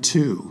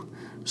M2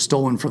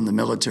 stolen from the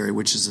military,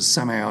 which is a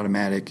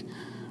semi-automatic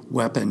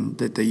weapon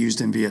that they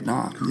used in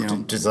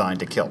Vietnam. Designed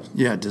to kill.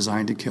 Yeah,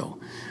 designed to kill.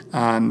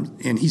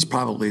 And he's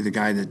probably the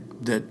guy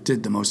that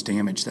did the most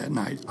damage that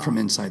night from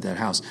inside that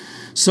house.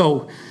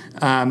 So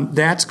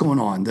that's going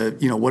on.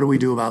 What do we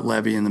do about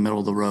Levy in the middle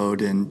of the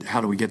road, and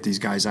how do we get these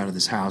guys out of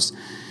this house?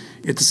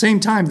 At the same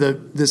time,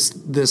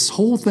 this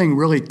whole thing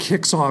really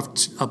kicks off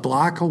a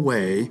block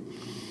away,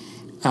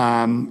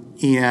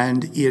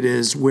 and it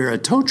is where a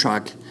tow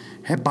truck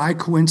had, by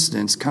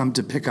coincidence, come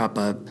to pick up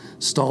a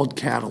stalled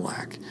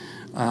Cadillac.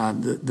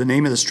 The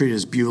name of the street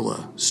is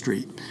Beulah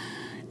Street.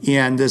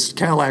 And this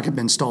Cadillac had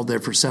been stalled there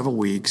for several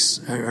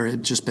weeks, or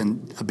had just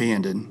been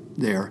abandoned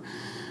there.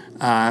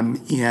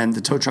 And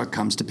the tow truck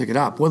comes to pick it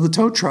up. Well, the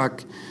tow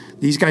truck,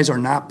 these guys are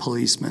not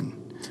policemen.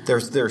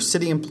 They're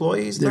city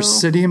employees, though? They're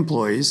city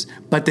employees,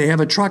 but they have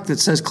a truck that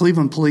says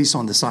Cleveland Police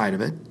on the side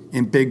of it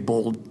in big,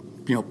 bold,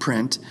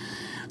 print,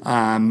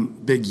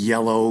 big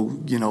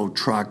yellow,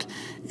 truck.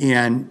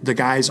 And the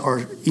guys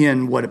are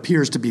in what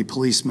appears to be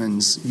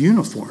policemen's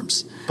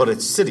uniforms. But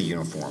it's city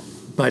uniform.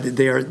 But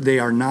they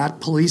are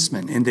not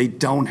policemen, and they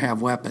don't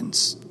have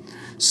weapons.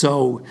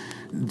 So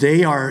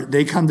they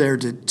come there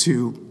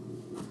to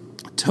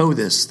tow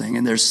this thing,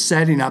 and they're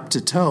setting up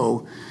to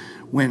tow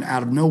when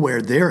out of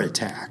nowhere they're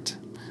attacked.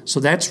 So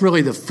that's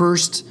really the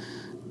first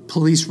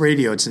police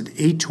radio. It's at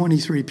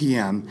 8:23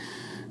 p.m.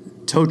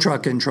 Tow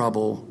truck in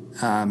trouble.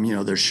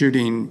 They're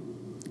shooting,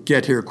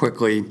 get here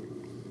quickly.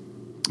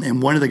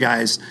 And one of the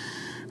guys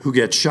who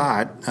gets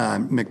shot,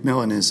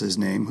 McMillan is his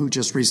name, who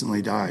just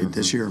recently died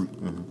this year,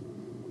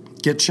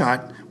 gets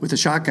shot with a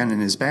shotgun in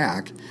his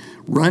back,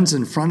 runs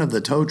in front of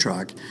the tow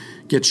truck,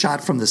 gets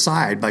shot from the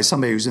side by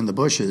somebody who's in the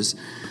bushes,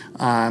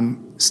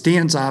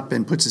 stands up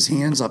and puts his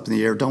hands up in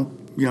the air.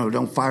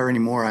 Don't fire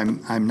anymore.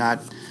 I'm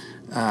not.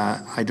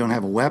 I don't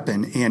have a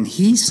weapon. And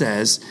he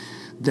says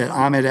that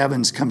Ahmed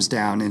Evans comes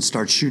down and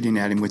starts shooting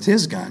at him with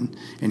his gun,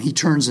 and he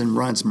turns and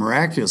runs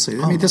miraculously.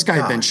 I mean, this guy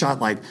had been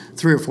shot like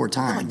 3 or 4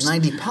 times.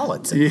 Like 90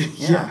 pellets.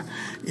 Yeah.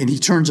 And he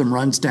turns and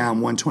runs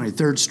down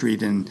 123rd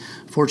Street, and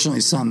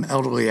fortunately some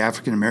elderly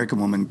African-American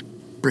woman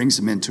brings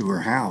him into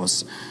her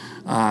house,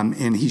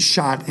 and he's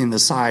shot in the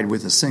side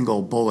with a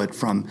single bullet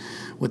from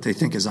what they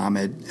think is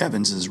Ahmed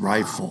Evans's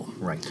rifle.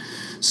 Right.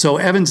 So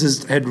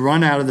Evans had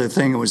run out of the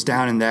thing and was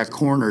down in that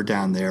corner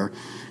down there.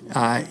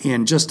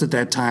 And just at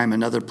that time,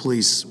 another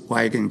police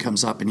wagon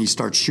comes up and he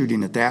starts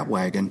shooting at that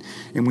wagon.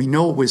 And we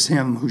know it was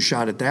him who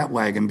shot at that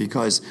wagon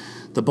because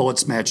the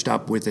bullets matched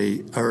up with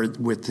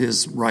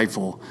his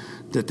rifle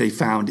that they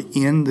found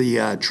in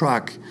the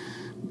truck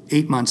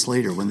 8 months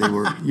later when they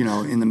were,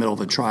 in the middle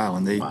of a trial,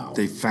 and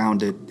they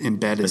found it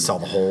embedded. They saw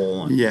the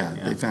hole.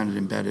 They found it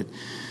embedded.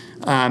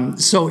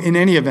 So in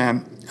any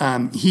event,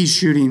 he's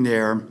shooting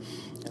there.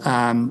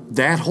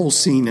 That whole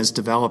scene is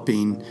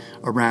developing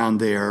around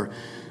there.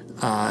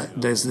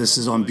 This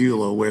is on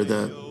Beulah where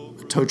the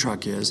tow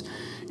truck is.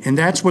 And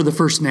that's where the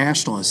First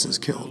Nationalist is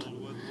killed.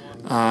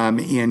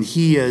 And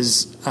he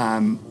is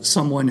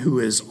someone who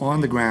is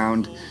on the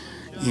ground,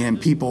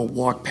 and people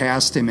walk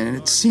past him, and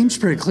it seems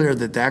pretty clear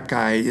that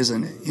guy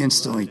isn't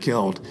instantly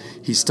killed.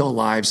 He's still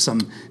alive.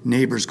 Some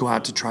neighbors go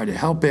out to try to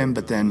help him,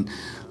 but then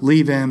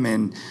leave him,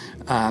 and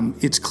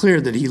it's clear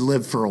that he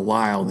lived for a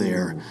while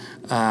there,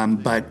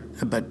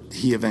 but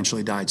he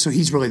eventually died. So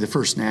he's really the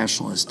first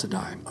nationalist to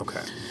die.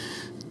 Okay.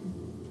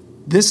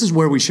 This is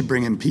where we should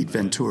bring in Pete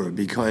Ventura,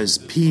 because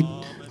Pete,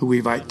 who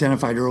we've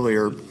identified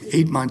earlier,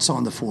 8 months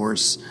on the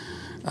force,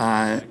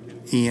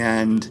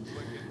 and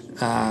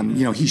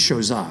he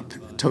shows up.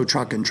 Tow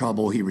truck in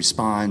trouble, he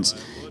responds.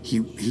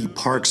 He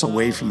parks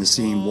away from the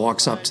scene,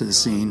 walks up to the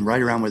scene,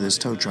 right around where this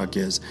tow truck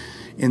is.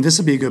 And this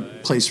would be a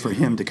good place for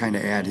him to kind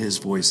of add his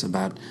voice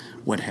about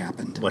what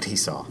happened. What he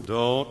saw.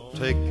 Don't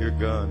take your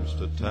guns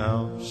to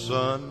town,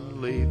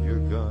 son. Leave your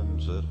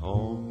guns at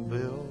home,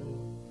 Bill.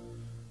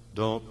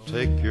 Don't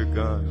take your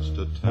guns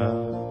to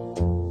town.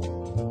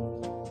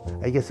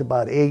 I guess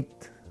about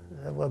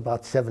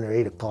 7 or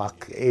 8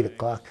 o'clock,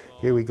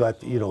 here we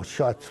got,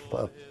 shots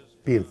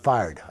being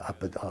fired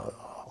up at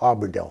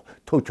Auburndale.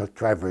 Tow truck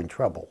driver in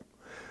trouble.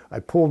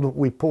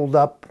 We pulled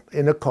up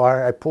in a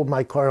car. I pulled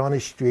my car on the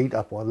street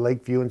up on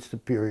Lakeview and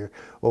Superior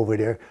over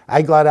there.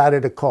 I got out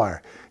of the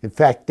car. In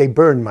fact, they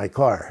burned my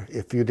car.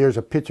 There's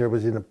a picture, it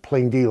was in a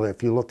Plain Dealer.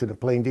 If you looked in the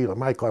Plain Dealer,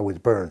 my car was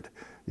burned,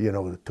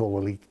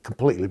 totally,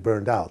 completely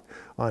burned out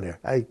on there.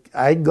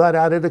 I got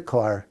out of the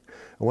car,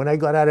 and when I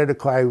got out of the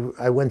car,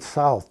 I went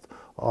south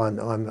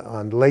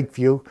on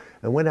Lakeview,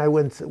 and when I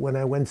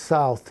went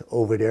south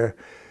over there,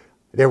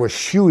 there was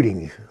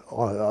shooting.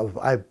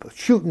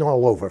 Shooting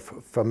all over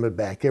from the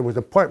back. There was an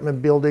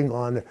apartment building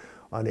on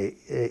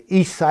the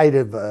east side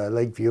of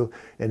Lakeview,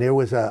 and there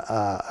was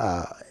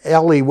a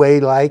alleyway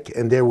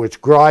and there was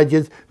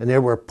garages, and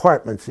there were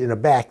apartments in the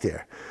back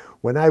there.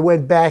 When I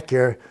went back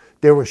there,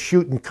 there was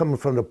shooting coming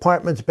from the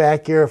apartments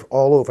back here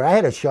all over. I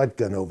had a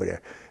shotgun over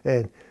there,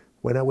 and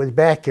when I was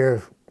back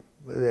there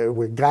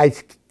were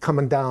guys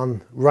coming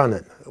down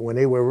running. When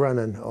they were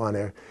running on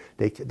there,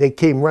 they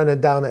came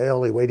running down the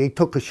alleyway. They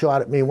took a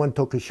shot at me. One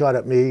took a shot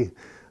at me.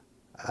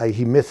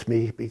 He missed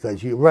me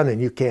because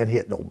you can't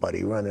hit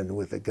nobody running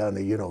with a gun,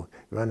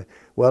 running.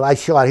 Well, I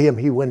shot him.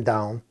 He went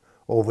down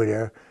over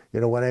there. You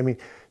know what I mean?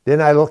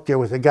 Then I looked, there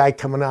was a guy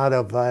coming out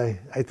of, I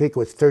think it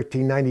was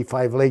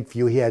 1395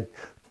 Lakeview. He had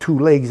 2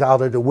 legs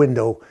out of the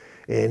window,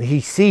 and he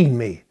seen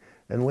me.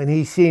 And when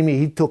he seen me,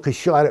 he took a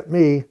shot at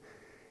me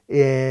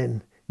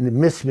and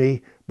missed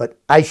me. But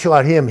I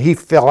shot him. He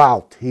fell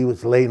out. He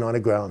was laying on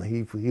the ground.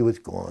 He was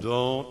gone.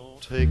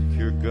 Don't take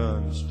your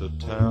guns to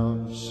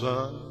town,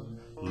 son.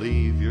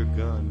 Leave your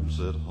guns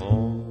at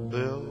home,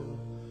 Bill.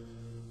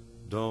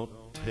 Don't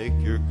take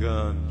your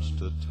guns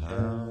to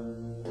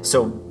town.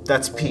 So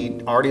that's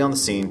Pete, already on the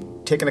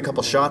scene, taking a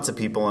couple shots at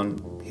people,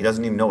 and he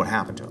doesn't even know what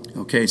happened to him.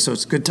 Okay, so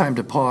it's a good time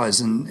to pause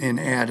and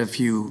add a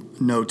few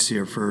notes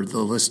here for the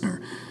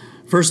listener.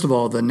 First of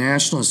all, the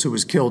nationalist who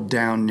was killed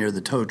down near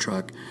the tow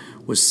truck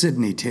was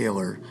Sidney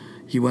Taylor.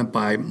 He went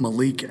by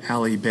Malik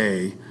Ali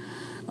Bey.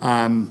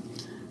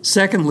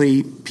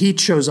 Secondly, Pete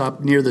shows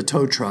up near the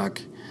tow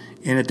truck,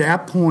 and at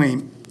that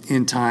point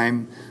in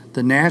time,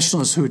 the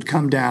nationalists who had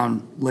come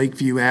down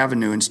Lakeview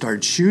Avenue and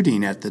started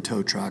shooting at the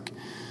tow truck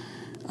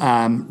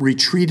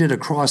retreated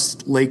across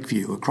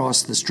Lakeview,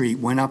 across the street,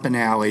 went up an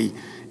alley,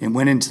 and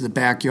went into the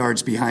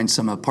backyards behind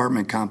some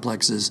apartment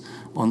complexes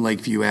on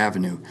Lakeview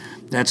Avenue.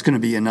 That's going to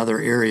be another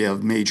area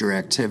of major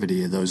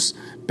activity, of those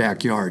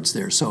backyards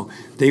there. So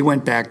they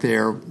went back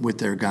there with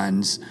their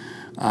guns,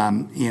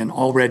 and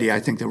already, I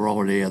think there were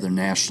already other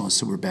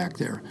nationalists who were back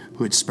there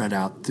who had spread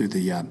out through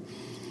the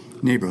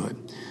neighborhood.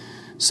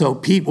 So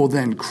Pete will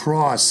then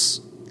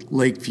cross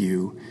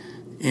Lakeview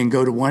and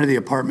go to one of the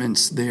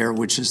apartments there,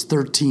 which is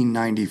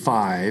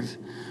 1395,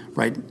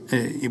 right,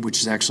 which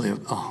is actually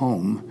a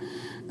home,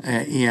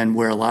 and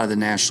where a lot of the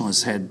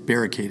nationalists had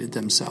barricaded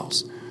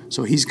themselves.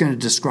 So he's going to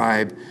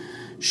describe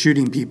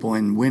shooting people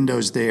in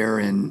windows there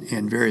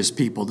and various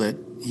people that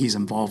he's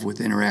involved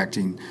with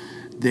interacting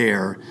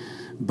there.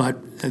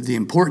 But the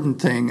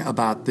important thing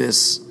about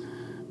this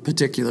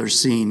particular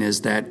scene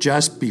is that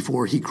just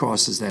before he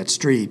crosses that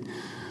street,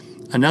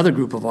 another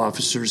group of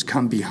officers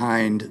come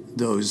behind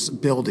those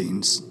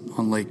buildings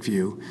on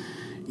Lakeview,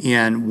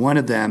 and one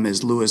of them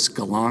is Louis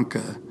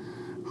Galanka,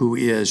 who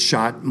is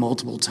shot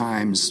multiple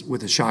times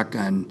with a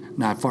shotgun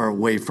not far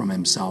away from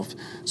himself.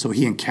 So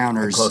he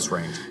encounters... At close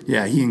range.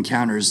 Yeah, he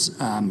encounters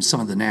some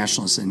of the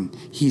nationalists, and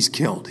he's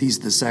killed. He's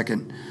the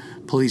second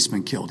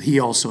policeman killed. He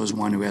also is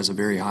one who has a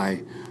very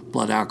high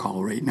blood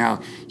alcohol rate.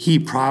 Now, he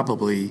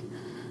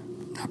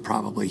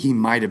he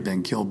might have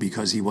been killed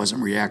because he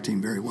wasn't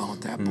reacting very well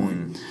at that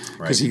point.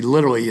 Because he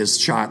literally is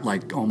shot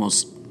like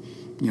almost,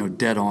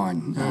 dead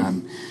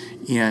on.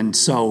 And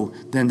so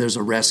then there's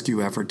a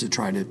rescue effort to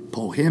try to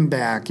pull him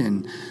back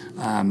and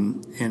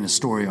a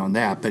story on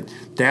that. But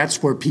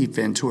that's where Pete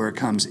Ventura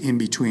comes in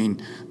between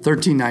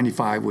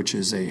 1395, which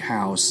is a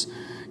house,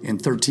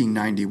 and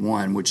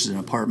 1391, which is an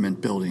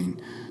apartment building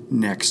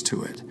next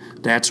to it.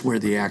 That's where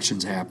the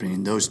action's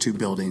happening, those two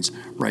buildings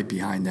right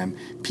behind them.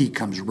 Pete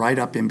comes right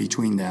up in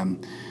between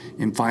them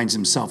and finds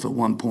himself at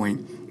one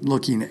point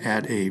looking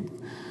at a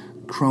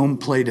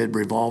chrome-plated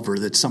revolver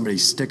that somebody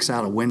sticks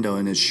out a window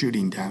and is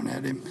shooting down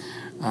at him.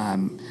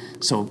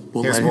 So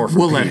we'll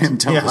let him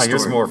tell the story.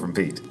 Here's more from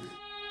Pete.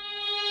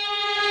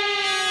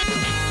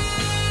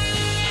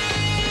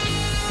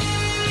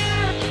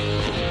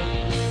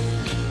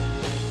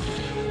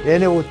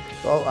 Then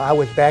I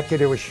was back there.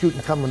 They were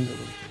shooting coming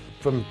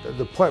from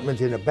the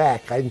apartments in the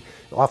back,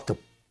 off the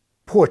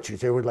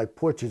porches. There were like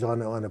porches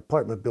on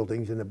apartment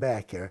buildings in the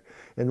back here.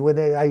 And when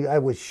I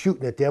was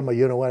shooting at them,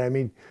 you know what I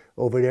mean,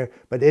 over there.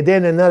 But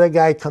then another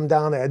guy come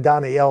down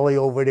the alley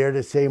over there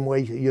the same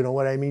way, you know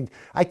what I mean.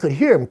 I could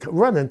hear him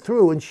running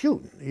through and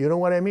shooting, you know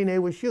what I mean. They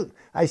were shooting.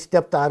 I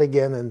stepped out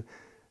again, and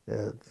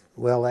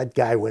that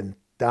guy went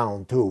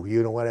down too,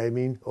 you know what I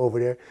mean, over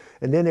there.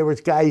 And then there was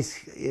guys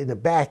in the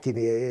back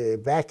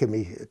of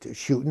me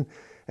shooting.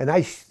 And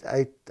I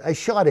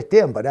shot at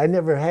them, but I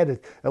never had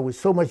it. There was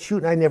so much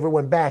shooting, I never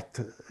went back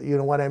to, you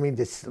know what I mean,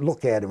 to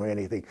look at them or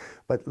anything.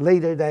 But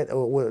later that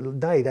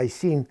night, I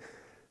seen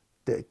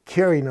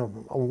carrying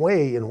them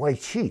away in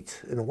white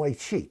sheets, in a white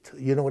sheet.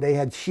 You know, they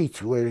had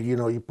sheets where,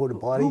 you put a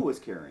body. Who was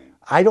carrying?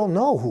 I don't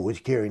know who was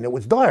carrying. It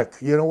was dark,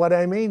 you know what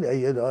I mean?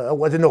 I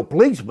wasn't no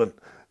policeman.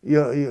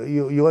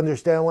 You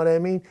understand what I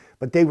mean?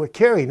 But they were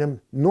carrying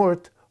them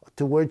north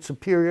towards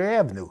Superior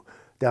Avenue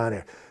down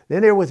there.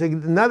 Then there was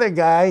another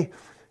guy.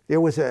 There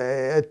was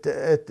at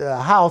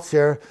the house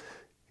there.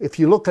 If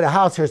you look at the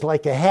house, there's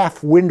like a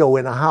half window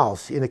in the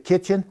house, in the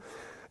kitchen.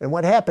 And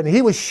what happened?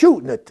 He was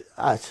shooting at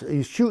us. He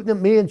was shooting at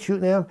me and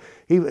shooting at him.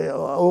 He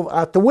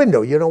out the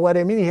window. You know what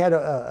I mean? He had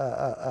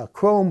a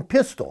chrome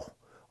pistol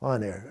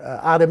on there,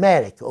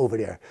 automatic over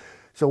there.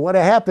 So what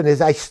happened is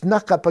I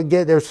snuck up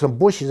against. There's some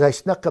bushes. I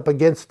snuck up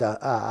against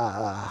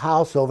a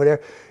house over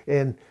there,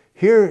 and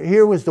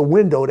here was the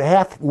window. The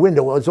half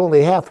window. It was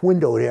only a half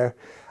window there.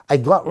 I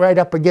got right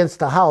up against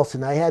the house,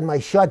 and I had my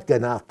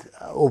shotgun out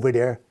over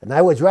there, and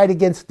I was right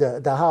against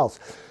the house.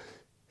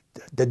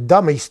 The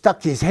dummy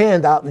stuck his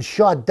hand out and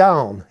shot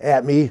down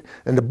at me,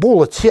 and the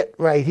bullets hit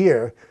right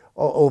here,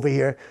 over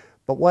here.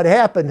 But what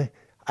happened,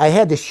 I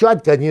had the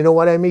shotgun, you know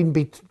what I mean,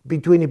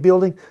 between the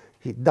building.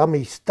 The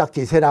dummy stuck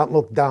his head out and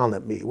looked down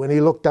at me. When he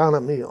looked down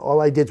at me,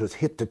 all I did was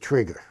hit the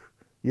trigger,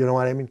 you know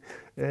what I mean?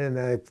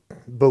 And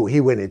boo,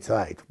 he went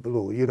inside,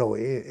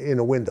 in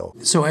a window.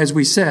 So as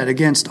we said,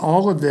 against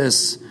all of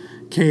this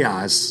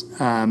chaos,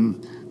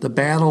 the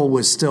battle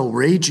was still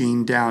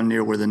raging down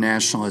near where the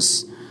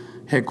Nationalists'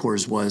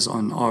 headquarters was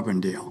on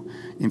Auburndale.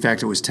 In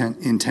fact, it was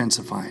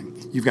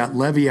intensifying. You've got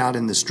Levy out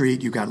in the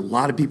street. You've got a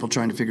lot of people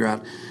trying to figure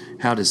out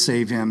how to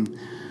save him.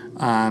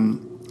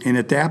 And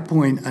at that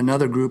point,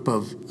 another group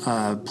of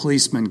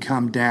policemen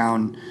come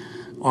down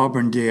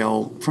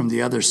Auburndale from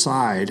the other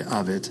side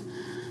of it,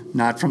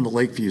 not from the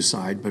Lakeview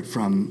side, but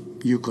from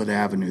Euclid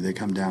Avenue. They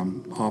come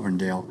down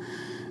Auburndale,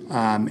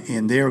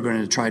 and they're going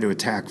to try to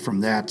attack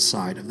from that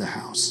side of the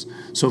house.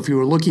 So if you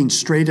were looking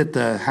straight at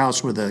the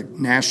house where the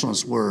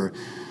Nationalists were,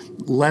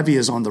 Levy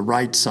is on the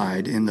right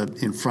side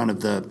in front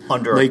of the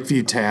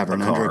Lakeview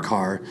Tavern under a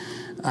car,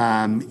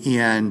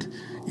 and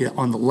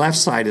on the left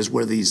side is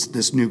where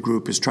this new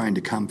group is trying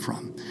to come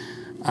from.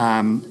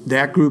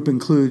 That group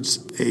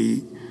includes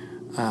a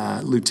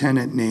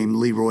lieutenant named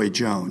Leroy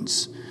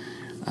Jones.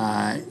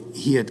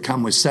 He had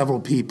come with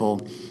several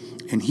people,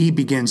 and he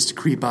begins to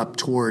creep up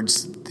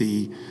towards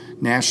the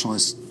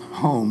Nationalist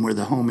home, where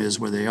the home is,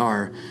 where they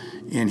are,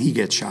 and he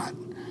gets shot.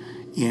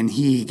 And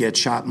he gets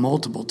shot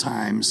multiple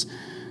times,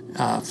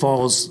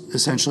 falls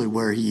essentially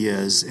where he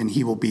is, and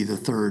he will be the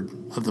third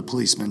of the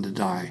policemen to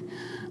die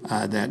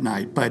that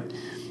night. But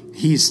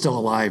he's still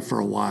alive for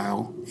a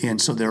while,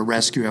 and so there are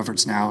rescue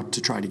efforts now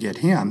to try to get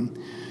him.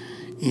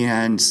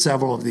 and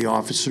several of the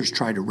officers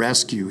try to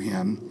rescue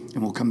him,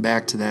 and we'll come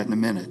back to that in a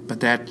minute. But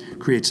that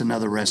creates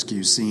another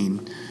rescue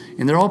scene.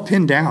 And they're all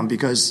pinned down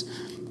because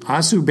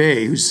Asu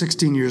Bey, who's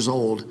 16 years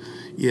old,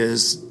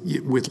 is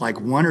with like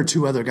one or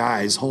two other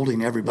guys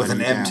holding everybody with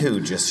an down.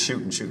 M2 just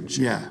shooting.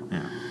 Yeah.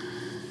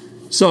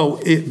 So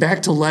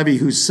back to Levy,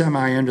 who's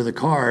semi under the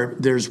car.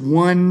 There's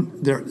one.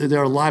 There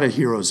are a lot of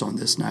heroes on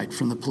this night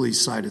from the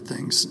police side of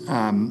things,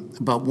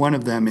 but one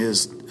of them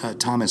is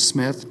Thomas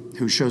Smith,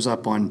 who shows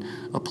up on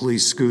a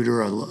police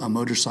scooter, a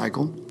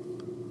motorcycle,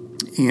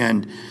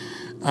 and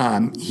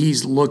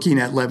he's looking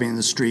at Levy in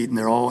the street, and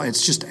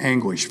it's just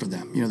anguish for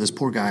them. You know, this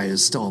poor guy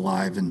is still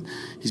alive, and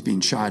he's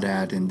being shot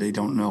at, and they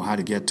don't know how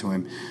to get to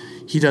him.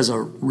 He does a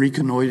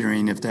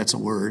reconnoitering, if that's a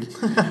word,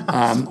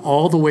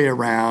 all the way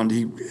around.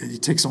 He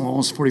takes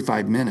almost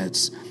 45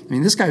 minutes. I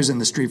mean, this guy was in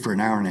the street for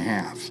an hour and a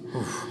half.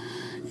 Oof.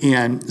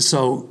 And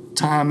so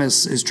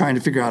Thomas is trying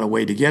to figure out a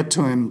way to get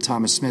to him.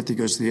 Thomas Smith, he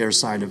goes to the other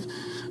side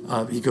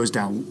he goes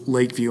down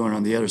Lakeview and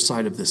on the other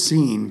side of the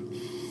scene,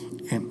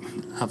 and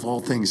of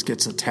all things,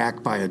 gets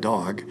attacked by a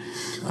dog.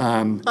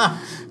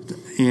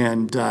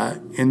 And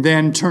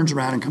then turns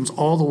around and comes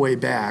all the way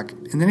back,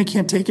 and then he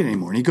can't take it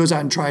anymore. And he goes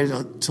out and tries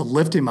to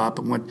lift him up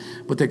in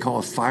what they call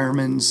a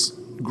fireman's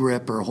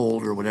grip or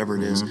hold or whatever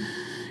it is,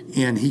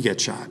 and he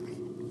gets shot.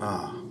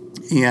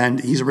 And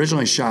he's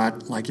originally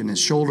shot like in his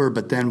shoulder,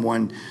 but then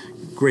one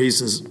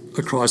grazes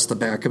across the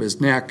back of his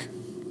neck,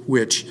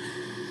 which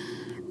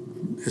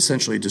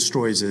essentially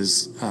destroys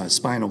his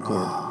spinal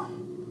cord.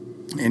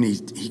 And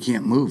he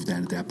can't move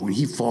then at that point.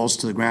 He falls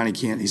to the ground.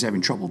 He's having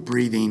trouble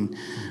breathing.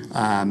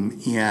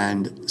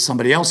 And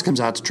somebody else comes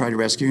out to try to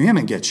rescue him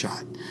and gets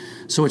shot.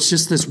 So it's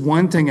just this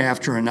one thing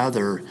after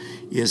another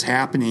is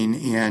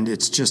happening, and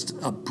it's just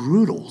a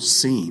brutal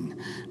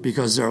scene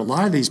because a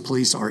lot of these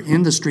police are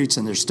in the streets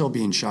and they're still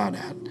being shot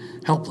at,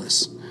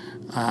 helpless.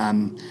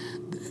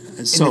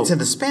 So, and it's in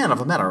the span of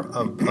a matter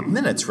of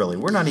minutes, really.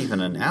 We're not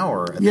even an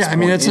hour at this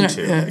point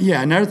into.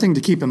 Another thing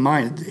to keep in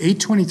mind,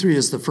 8:23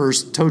 is the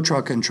first tow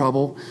truck in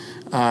trouble.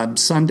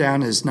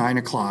 Sundown is 9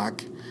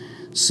 o'clock.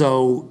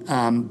 So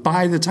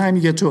by the time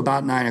you get to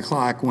about 9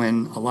 o'clock,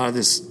 when a lot of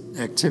this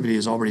activity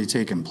has already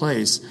taken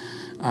place,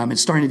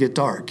 it's starting to get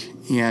dark.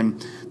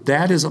 And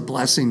that is a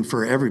blessing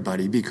for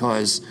everybody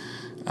because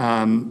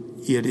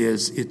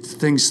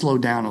things slow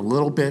down a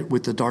little bit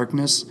with the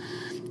darkness.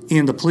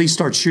 And the police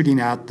start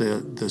shooting out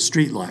the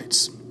street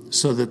lights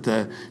so that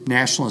the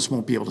nationalists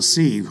won't be able to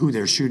see who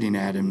they're shooting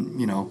at and,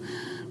 you know,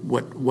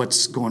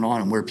 what's going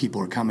on and where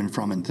people are coming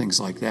from and things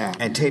like that.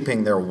 And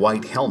taping their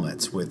white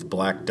helmets with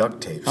black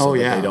duct tape so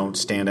that they don't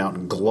stand out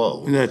and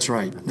glow. That's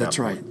right. That's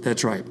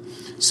right.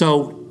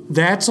 So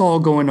that's all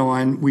going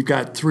on. We've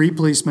got 3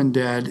 policemen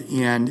dead,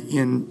 and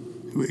in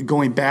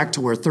going back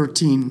to where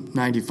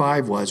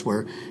 1395 was,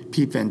 where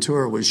Pete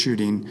Ventura was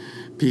shooting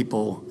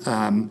people,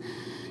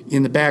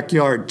 in the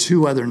backyard,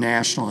 2 other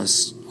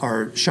nationalists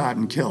are shot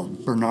and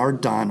killed. Bernard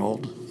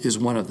Donald is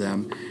one of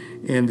them,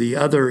 and the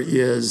other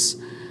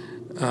is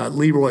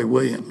Leroy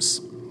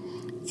Williams.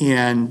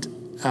 And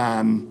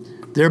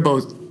they're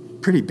both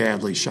pretty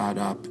badly shot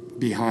up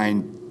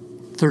behind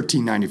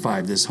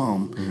 1395, this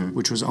home,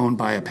 which was owned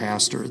by a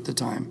pastor at the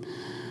time.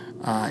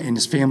 And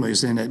his family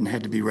was in it and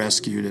had to be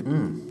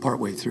rescued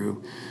partway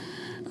through.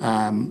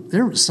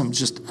 There were some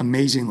just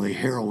amazingly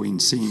harrowing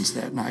scenes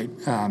that night.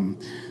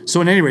 So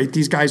at any rate,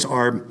 these guys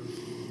are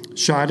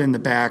shot in the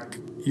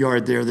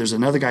backyard there. There's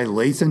another guy,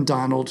 Lathan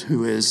Donald,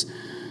 who is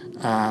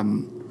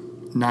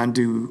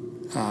Nandu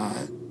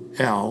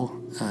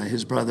L.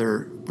 His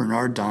brother,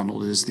 Bernard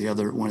Donald, is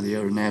one of the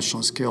other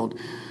nationalists killed,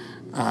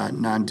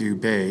 Nandu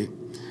Bey.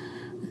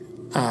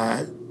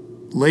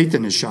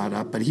 Lathan is shot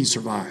up, but he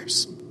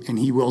survives. And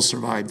he will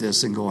survive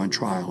this and go on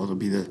trial. It'll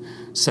be the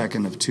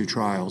second of 2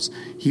 trials.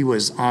 He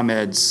was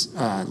Ahmed's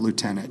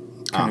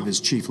lieutenant, kind of his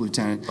chief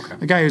lieutenant,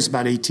 a guy who's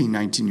about 18,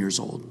 19 years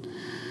old.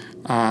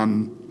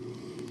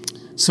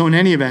 So in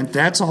any event,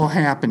 that's all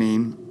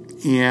happening,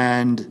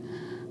 and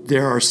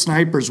there are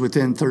snipers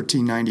within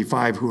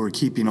 1395 who are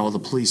keeping all the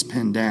police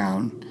pinned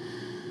down,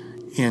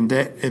 and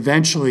that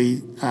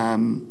eventually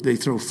they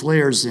throw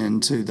flares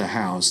into the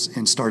house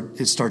and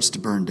it starts to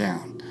burn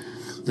down.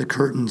 The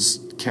curtains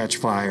catch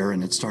fire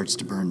and it starts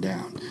to burn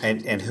down.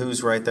 And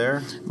who's right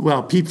there?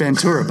 Well, Pete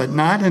Ventura, but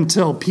not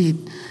until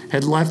Pete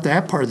had left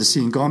that part of the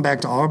scene, gone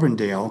back to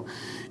Auburndale,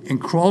 and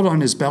crawled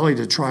on his belly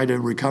to try to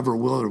recover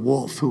Willard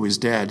Wolf, who was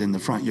dead in the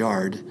front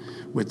yard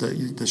with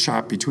the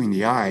shot between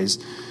the eyes.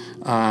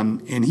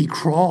 And he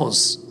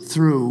crawls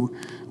through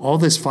all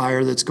this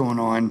fire that's going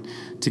on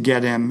to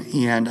get him,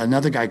 and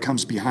another guy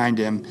comes behind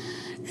him.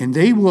 And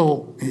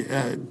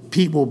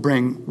Pete will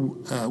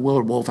bring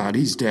Willard Wolf out.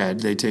 He's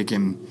dead. They take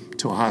him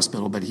to a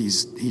hospital, but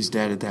he's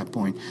dead at that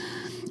point.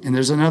 And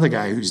there's another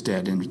guy who's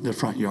dead in the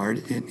front yard.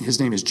 His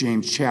name is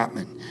James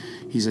Chapman.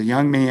 He's a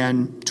young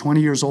man,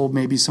 20 years old,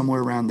 maybe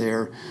somewhere around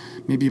there,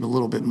 maybe a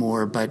little bit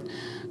more. But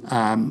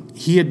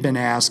he had been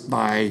asked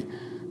by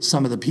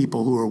some of the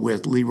people who were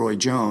with Leroy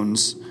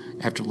Jones,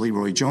 after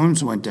Leroy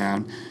Jones went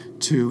down,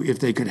 if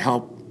they could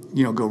help,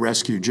 go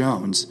rescue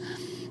Jones.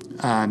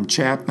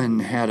 Chapman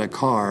had a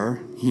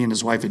car. He and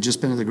his wife had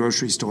just been to the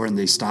grocery store, and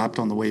they stopped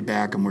on the way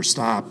back and were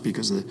stopped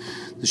because of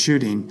the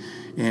shooting.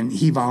 And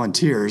he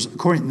volunteers.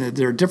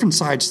 There are different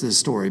sides to this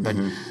story, but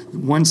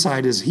one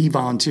side is he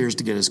volunteers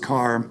to get his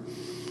car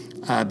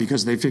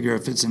because they figure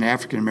if it's an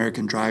African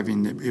American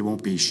driving, it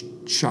won't be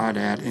shot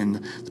at, and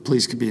the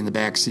police could be in the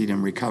back seat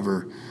and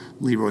recover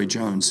Leroy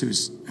Jones,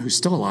 who's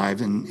still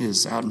alive and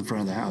is out in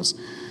front of the house.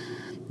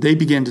 They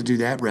begin to do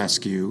that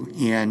rescue,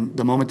 and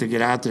the moment they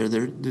get out there,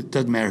 it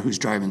doesn't matter who's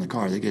driving the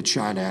car, they get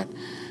shot at.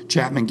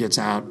 Chapman gets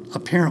out,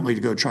 apparently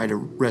to go try to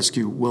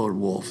rescue Willard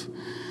Wolf.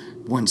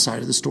 One side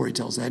of the story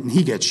tells that, and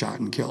he gets shot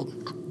and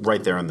killed.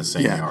 Right there in the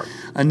same yard.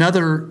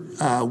 Another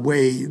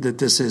way that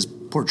this is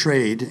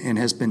portrayed and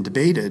has been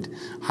debated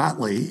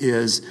hotly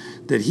is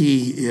that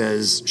he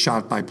is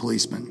shot by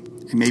policemen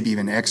and maybe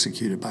even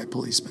executed by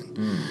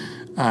policemen.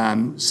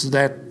 So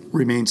that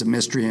remains a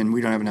mystery, and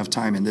we don't have enough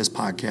time in this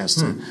podcast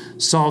to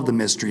solve the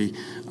mystery.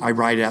 I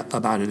write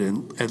about it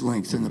at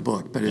length in the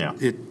book, but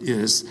it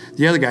is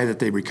the other guy that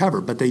they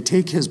recover. But they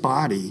take his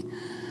body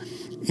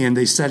and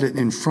they set it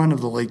in front of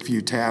the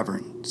Lakeview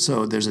Tavern.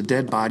 So there's a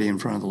dead body in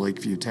front of the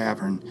Lakeview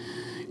Tavern,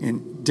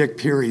 and Dick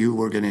Peary, who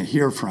we're going to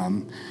hear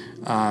from,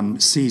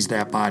 sees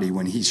that body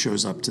when he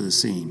shows up to the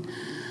scene.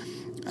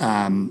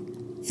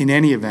 In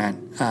any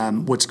event,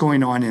 what's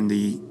going on in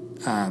the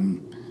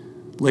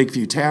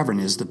Lakeview Tavern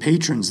is the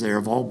patrons there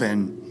have all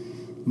been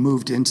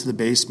moved into the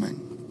basement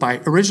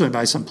originally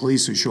by some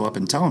police who show up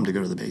and tell them to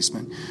go to the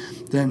basement.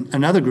 Then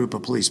another group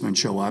of policemen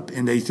show up,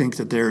 and they think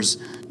that there's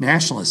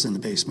nationalists in the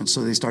basement,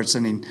 so they start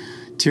sending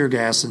tear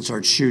gas and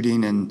start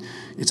shooting, and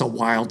it's a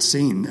wild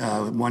scene.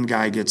 One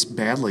guy gets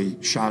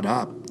badly shot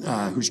up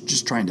who's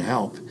just trying to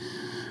help,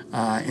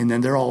 and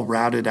then they're all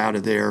routed out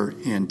of there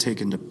and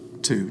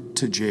taken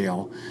to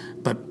jail,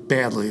 but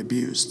badly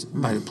abused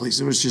by the police.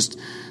 There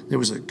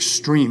was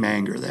extreme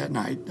anger that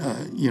night,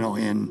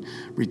 and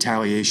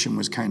retaliation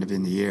was kind of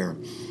in the air.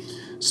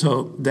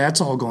 So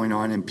that's all going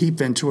on. And Pete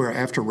Ventura,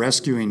 after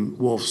rescuing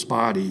Wolf's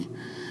body,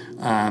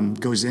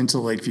 goes into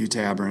the Lakeview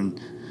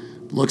Tavern,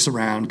 looks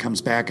around,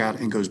 comes back out,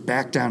 and goes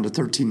back down to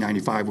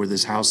 1395 where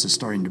this house is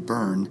starting to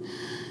burn,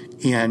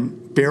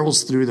 and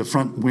barrels through the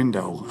front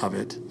window of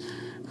it,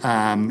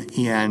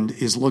 and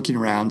is looking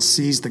around,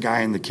 sees the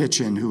guy in the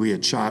kitchen who he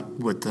had shot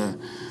with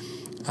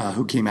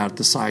who came out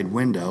the side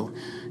window,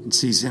 and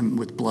sees him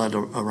with blood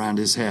around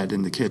his head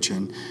in the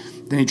kitchen.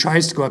 Then he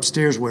tries to go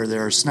upstairs where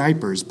there are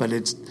snipers, but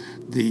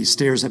the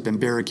stairs have been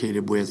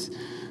barricaded with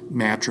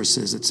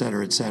mattresses, et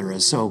cetera, et cetera.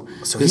 So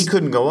he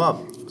couldn't go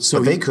up,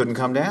 but they couldn't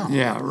come down.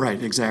 Yeah,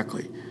 right,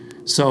 exactly.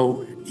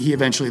 So he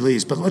eventually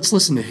leaves. But let's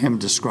listen to him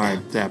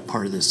describe that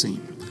part of the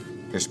scene.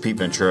 Here's Pete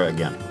Ventura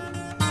again.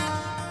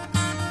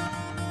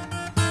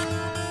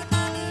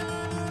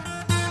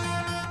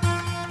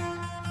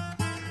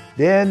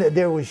 Then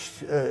there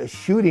was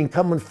shooting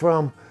coming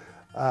from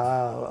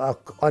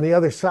on the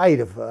other side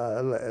of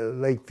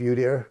Lakeview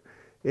there.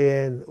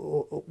 And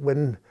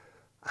when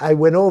I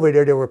went over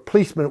there were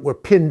policemen that were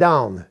pinned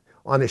down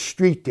on the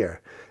street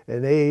there.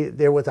 And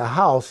there was a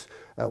house,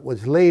 it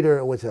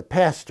was a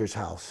pastor's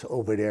house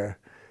over there,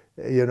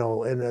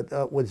 and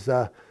it was,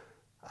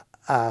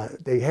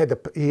 he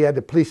had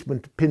the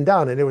policeman pinned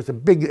down, and there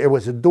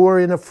was a door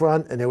in the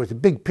front, and there was a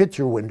big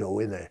picture window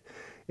in there.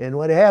 And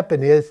what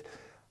happened is,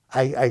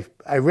 I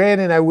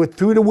ran and I went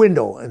through the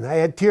window, and I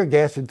had tear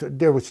gas, and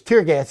there was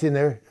tear gas in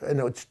there, and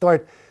it would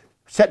start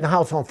setting the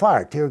house on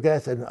fire, tear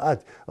gas, and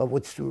it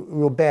was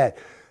real bad.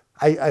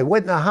 I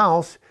went in the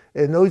house,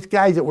 and those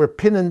guys that were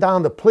pinning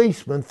down the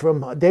policemen,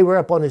 they were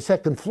up on the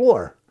second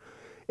floor.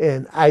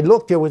 And I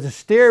looked, there was a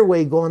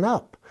stairway going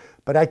up,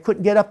 but I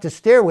couldn't get up the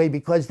stairway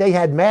because they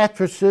had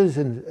mattresses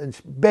and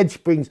bed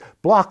springs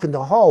blocking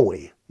the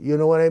hallway, you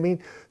know what I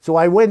mean? So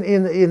I went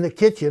in the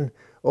kitchen,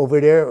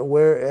 over there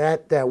where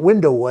that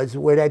window was,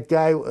 where that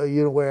guy,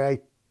 where I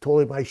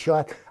told him I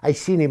shot, I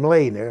seen him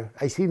laying there.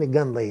 I seen the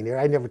gun laying there.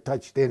 I never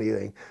touched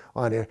anything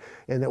on there.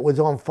 And it was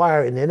on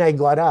fire. And then I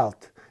got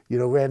out,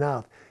 ran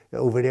out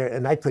over there.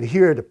 And I could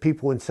hear the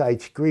people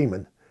inside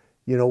screaming.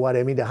 You know what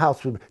I mean? The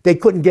house, they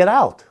couldn't get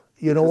out.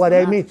 You know what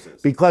I mean?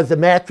 Because the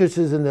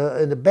mattresses and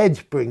the bed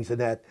springs and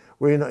that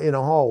were in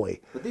a hallway.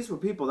 But these were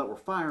people that were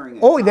firing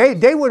at cops.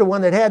 They were the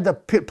one that had the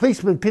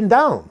policeman pinned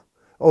down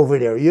over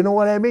there, you know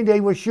what I mean? They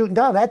were shooting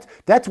down.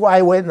 That's why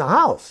I went in the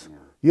house,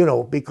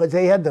 because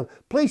they had the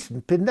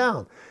policemen pinned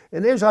down.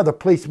 And there's other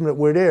policemen that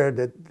were there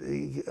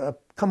that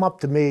come up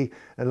to me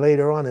and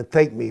later on and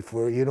thank me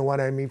for, you know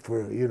what I mean,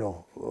 for,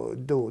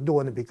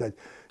 doing it because,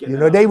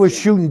 they were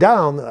shooting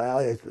down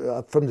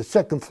from the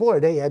second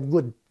floor. They had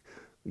good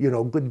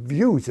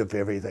views of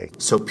everything.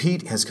 So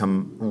Pete has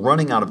come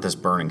running out of this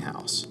burning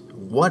house.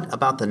 What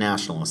about the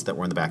nationalists that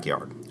were in the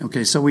backyard?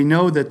 Okay, so we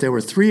know that there were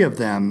 3 of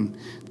them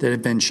that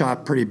had been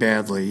shot pretty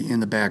badly in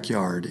the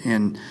backyard,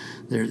 and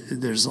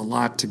there's a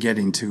lot to get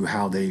into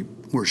how they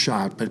were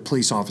shot, but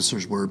police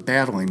officers were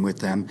battling with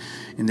them,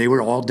 and they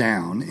were all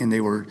down, and they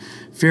were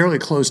fairly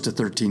close to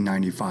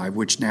 1395,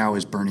 which now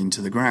is burning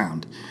to the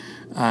ground.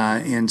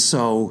 And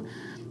so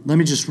Let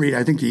me just read.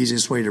 I think the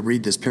easiest way to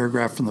read this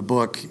paragraph from the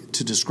book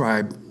to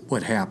describe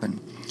what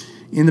happened.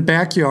 In the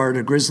backyard,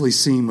 a grisly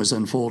scene was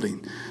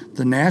unfolding.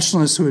 The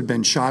nationalists who had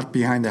been shot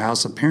behind the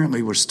house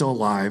apparently were still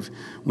alive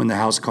when the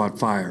house caught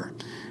fire.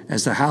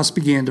 As the house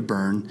began to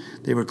burn,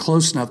 they were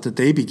close enough that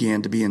they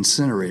began to be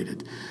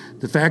incinerated.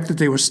 The fact that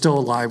they were still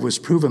alive was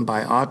proven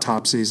by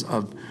autopsies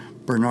of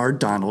Bernard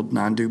Donald,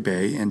 Nandu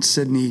Bey, and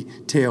Sidney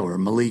Taylor,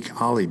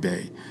 Malik Ali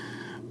Bey,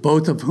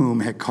 both of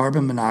whom had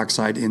carbon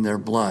monoxide in their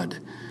blood,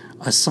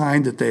 a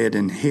sign that they had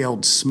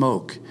inhaled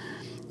smoke.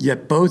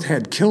 Yet both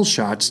had kill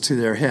shots to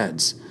their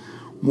heads.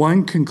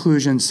 One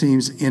conclusion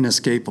seems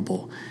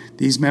inescapable.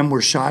 These men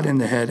were shot in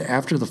the head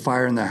after the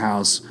fire in the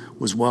house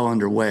was well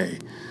underway.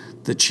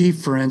 The chief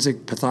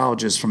forensic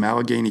pathologist from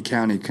Allegheny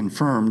County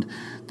confirmed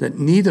that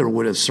neither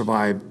would have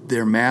survived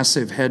their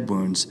massive head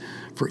wounds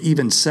for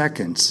even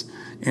seconds,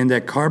 and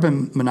that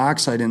carbon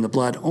monoxide in the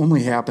blood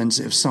only happens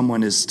if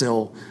someone is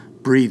still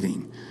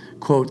breathing.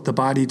 Quote, the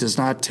body does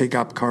not take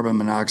up carbon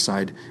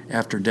monoxide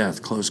after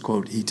death, close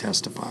quote, he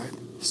testified.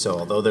 So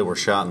although they were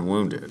shot and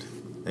wounded,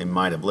 they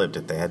might have lived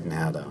if they hadn't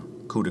had a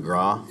coup de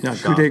grace. Yeah,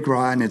 coup de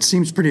grace, and it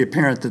seems pretty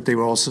apparent that they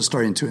were also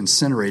starting to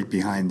incinerate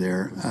behind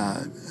there.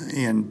 I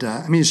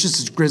mean, it's just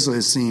as grisly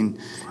a scene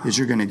as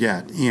you're going to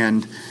get.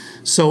 And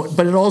so,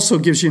 but it also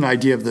gives you an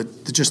idea of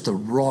just the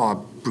raw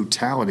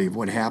brutality of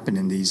what happened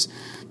in these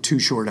 2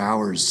 short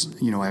hours,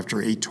 after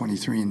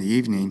 8:23 in the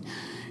evening.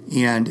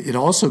 And it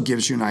also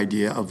gives you an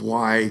idea of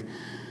why,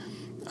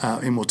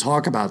 and we'll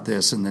talk about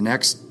this in the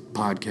next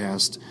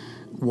podcast,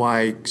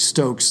 why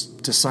Stokes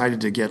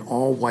decided to get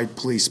all white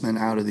policemen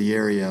out of the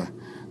area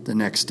the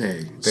next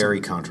day.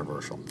 Very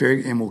controversial.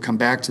 And we'll come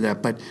back to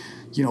that. But,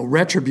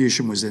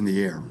 retribution was in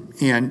the air.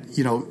 And,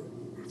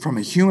 from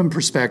a human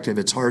perspective,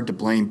 it's hard to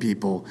blame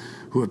people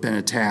who have been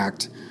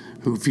attacked,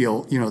 who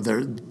feel,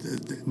 they're,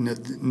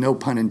 no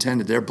pun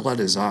intended, their blood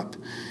is up.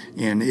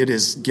 And it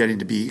is getting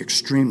to be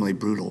extremely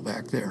brutal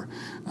back there.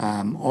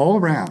 All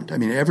around. I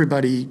mean,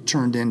 everybody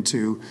turned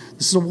into,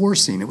 this is a war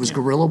scene. It was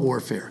guerrilla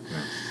warfare.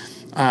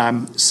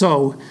 Yeah.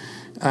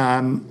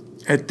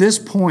 At this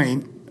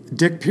point,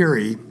 Dick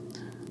Peary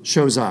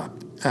shows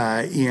up.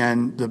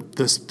 And the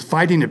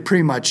fighting had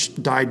pretty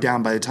much died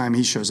down by the time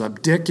he shows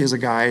up. Dick is a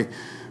guy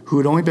who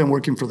had only been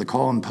working for the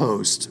Call and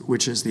Post,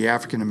 which is the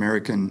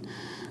African-American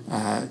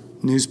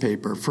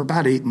newspaper, for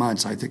about 8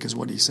 months, I think is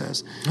what he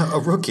says. A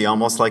rookie,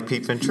 almost like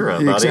Pete Ventura,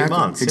 about 8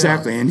 months.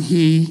 Exactly. And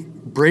he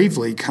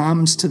bravely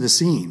comes to the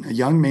scene, a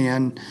young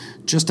man,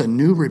 just a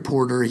new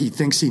reporter. He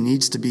thinks he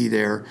needs to be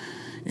there,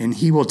 and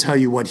he will tell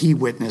you what he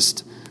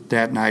witnessed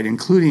that night,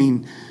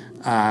 including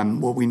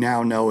what we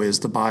now know is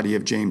the body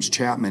of James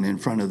Chapman in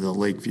front of the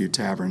Lakeview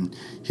Tavern,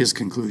 his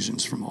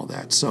conclusions from all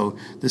that. So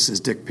this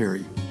is Dick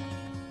Peary.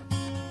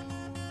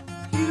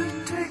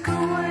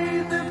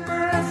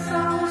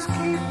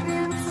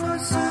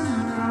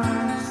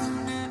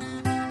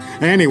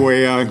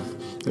 Anyway, I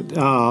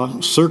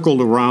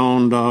circled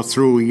around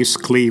through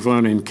East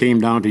Cleveland and came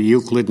down to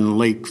Euclid and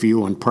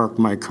Lakeview and parked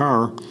my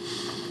car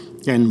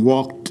and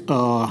walked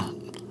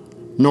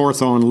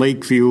north on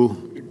Lakeview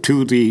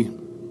to the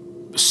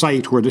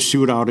site where the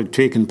shootout had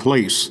taken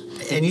place.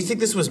 And you think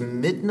this was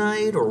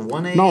midnight or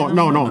 1 a.m.?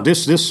 No.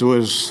 This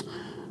was,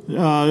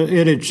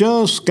 it had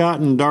just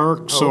gotten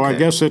dark, so I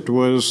guess it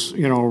was,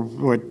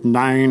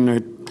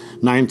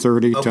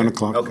 9:30, 10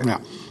 o'clock. Okay.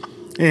 Yeah.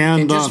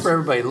 And just for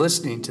everybody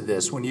listening to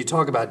this, when you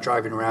talk about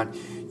driving around,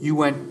 you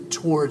went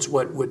towards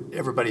what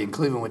everybody in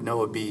Cleveland would know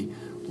would be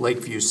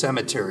Lakeview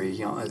Cemetery,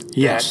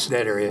 yes.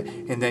 that area,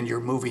 and then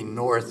you're moving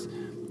north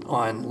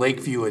on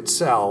Lakeview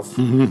itself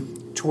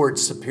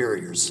towards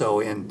Superior. So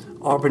in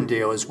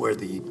Auburndale is where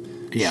the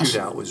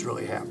shootout was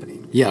really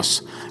happening.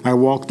 Yes. I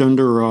walked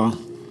under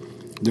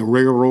the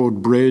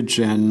railroad bridge,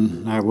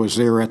 and I was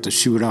there at the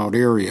shootout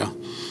area.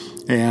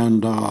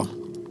 And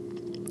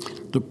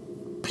the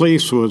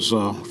place was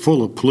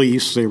full of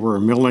police. They were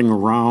milling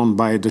around.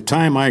 By the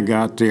time I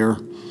got there,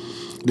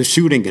 the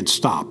shooting had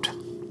stopped.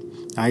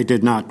 I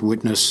did not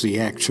witness the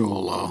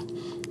actual,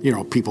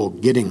 people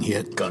getting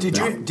hit.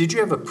 Did you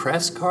have a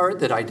press card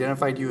that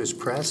identified you as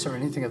press or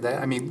anything of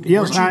that? I mean,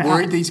 yes, weren't you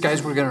worried these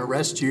guys were going to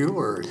arrest you?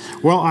 Or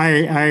well,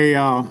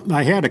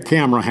 I had a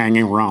camera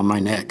hanging around my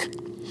neck,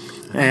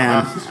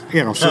 and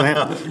so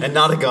that and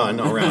not a gun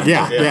around.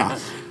 Yeah.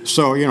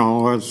 So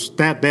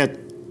that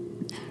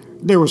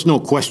there was no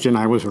question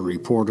I was a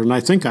reporter, and I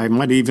think I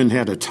might even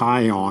had a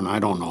tie on. I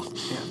don't know,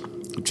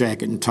 a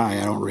jacket and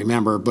tie. I don't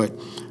remember, but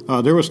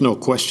there was no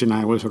question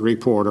I was a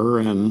reporter,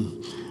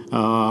 and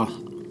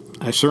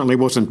I certainly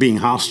wasn't being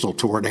hostile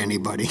toward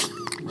anybody.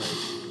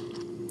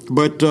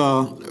 But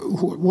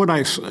what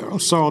I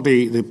saw,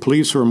 the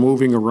police were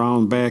moving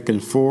around back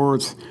and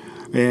forth,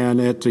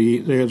 and at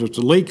the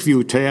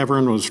Lakeview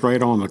Tavern was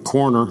right on the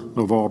corner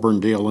of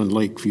Auburndale and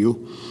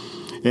Lakeview,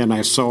 and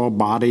I saw a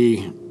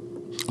body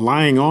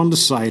lying on the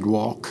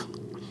sidewalk.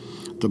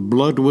 The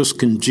blood was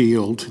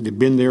congealed. It had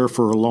been there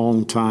for a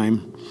long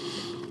time.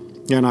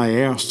 And I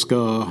asked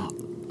a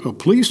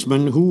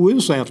policeman, who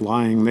is that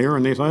lying there?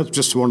 And they thought, it's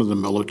just one of the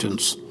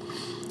militants.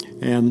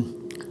 And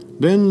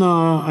Then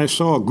I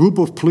saw a group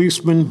of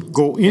policemen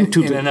go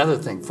into and another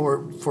thing, for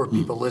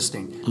people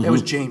listening, that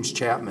was James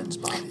Chapman's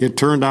body. It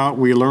turned out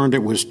we learned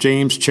it was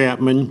James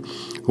Chapman,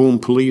 whom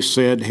police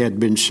said had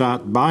been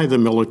shot by the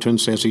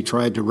militants as he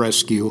tried to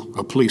rescue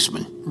a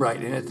policeman. Right,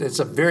 and it's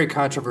a very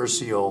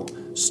controversial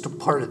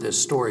part of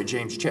this story.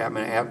 James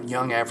Chapman,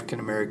 young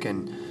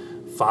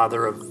African-American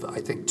father of,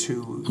 I think,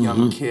 2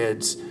 young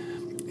kids.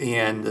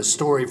 And the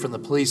story from the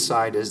police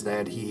side is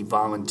that he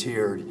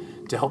volunteered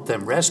to help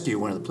them rescue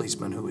one of the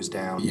policemen who was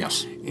down.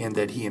 Yes. And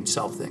that he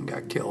himself then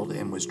got killed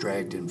and was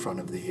dragged in front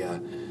of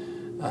the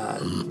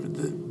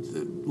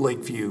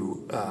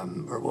Lakeview,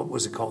 or what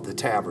was it called, the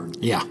tavern.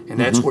 Yeah. And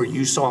that's where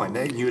you saw him.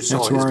 You saw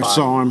That's his where body. I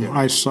saw him. There.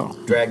 I saw.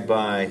 Dragged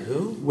by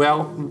who?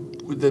 Well,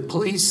 the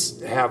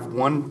police have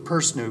one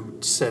person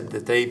who said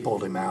that they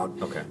pulled him out.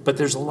 Okay. But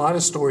there's a lot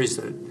of stories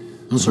that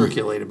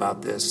circulate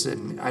about this,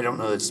 and I don't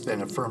know that it's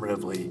been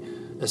affirmatively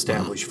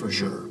established for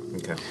sure.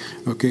 Okay.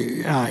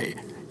 Okay.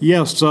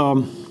 Yes.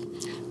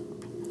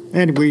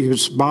 Anyway,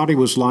 his body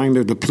was lying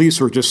there. The police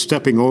were just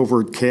stepping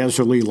over it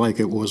casually, like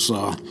it was,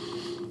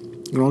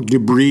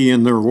 debris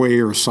in their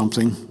way or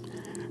something.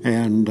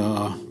 And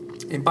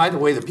by the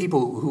way, the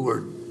people who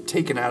were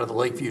taken out of the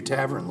Lakeview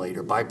Tavern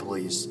later by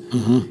police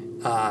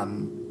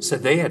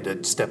said they had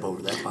to step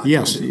over that body.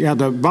 yes, yeah,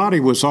 the body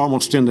was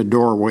almost in the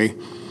doorway,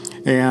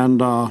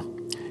 and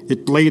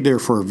it lay there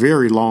for a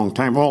very long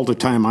time. All the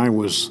time I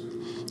was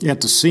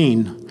at the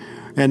scene.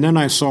 And then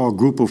I saw a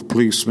group of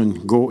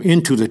policemen go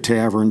into the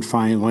tavern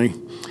finally,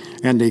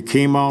 and they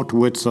came out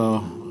with,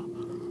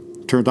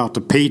 turned out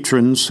the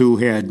patrons who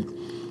had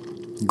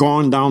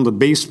gone down the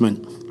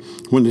basement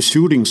when the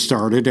shooting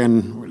started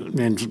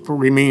and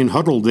remained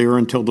huddled there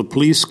until the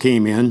police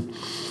came in.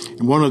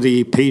 And one of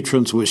the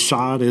patrons was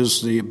shot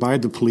by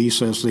the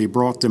police as they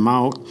brought them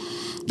out.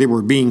 They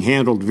were being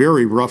handled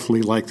very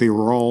roughly, like they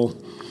were all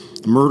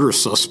murder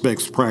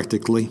suspects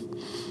practically,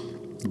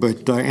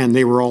 but and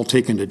they were all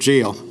taken to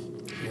jail.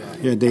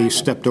 Yeah, they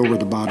stepped over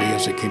the body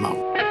as it came out.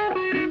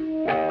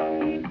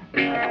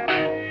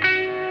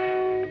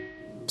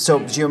 So,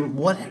 Jim,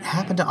 what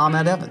happened to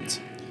Ahmed Evans?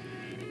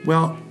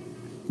 Well,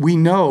 we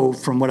know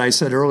from what I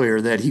said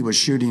earlier that he was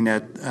shooting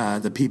at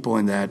the people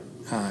in that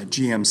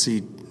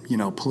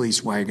GMC,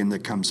 police wagon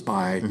that comes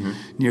by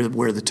near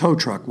where the tow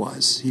truck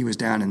was. He was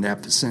down in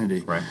that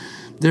vicinity. Right.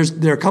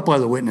 There are a couple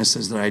other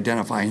witnesses that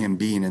identify him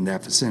being in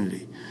that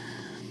vicinity.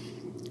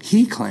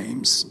 He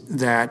claims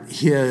that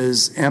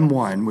his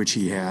M1, which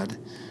he had,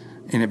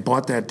 and it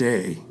bought that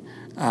day,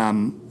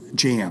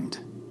 jammed,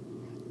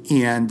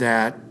 and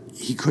that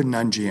he couldn't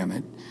unjam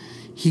it.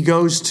 He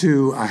goes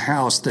to a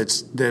house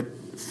that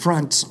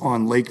fronts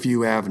on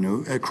Lakeview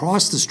Avenue,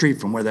 across the street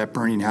from where that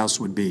burning house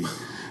would be.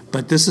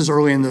 But this is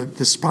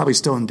this is probably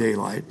still in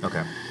daylight.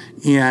 Okay.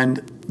 And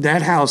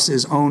that house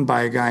is owned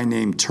by a guy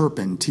named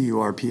Turpin,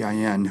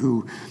 Turpin,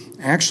 who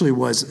actually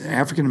was an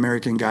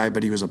African-American guy,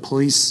 but he was a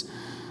police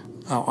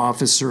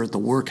officer at the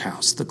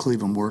workhouse, the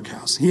Cleveland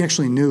workhouse. He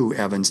actually knew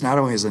Evans, not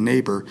only as a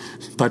neighbor,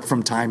 but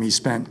from time he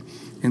spent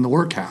in the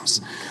workhouse.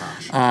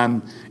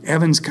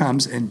 Evans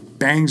comes and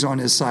bangs on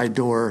his side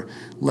door,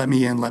 let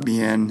me in, let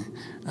me in.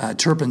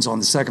 Turpin's on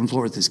the second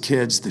floor with his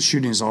kids. The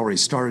shooting has already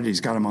started.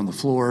 He's got him on the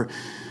floor.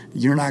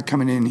 You're not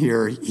coming in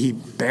here. He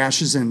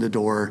bashes in the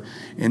door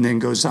and then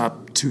goes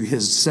up to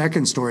his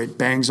second story,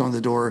 bangs on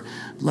the door,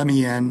 let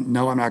me in.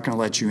 No, I'm not going to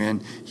let you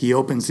in. He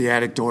opens the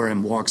attic door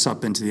and walks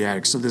up into the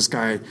attic. So this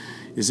guy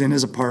is in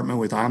his apartment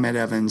with Ahmed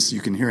Evans. You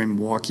can hear him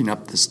walking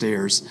up the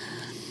stairs.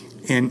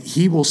 And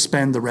he will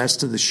spend the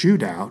rest of the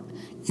shootout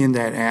in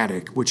that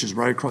attic, which is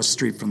right across the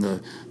street from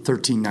the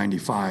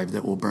 1395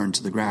 that will burn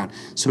to the ground,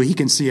 so he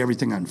can see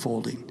everything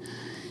unfolding.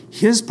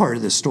 His part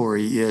of the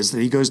story is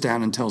that he goes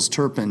down and tells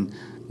Turpin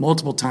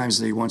multiple times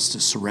that he wants to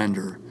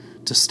surrender,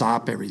 to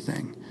stop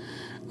everything.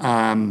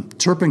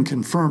 Turpin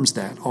confirms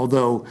that,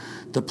 although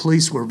the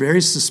police were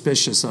very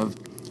suspicious of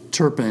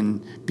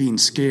Turpin being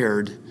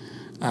scared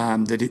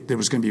that there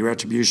was going to be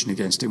retribution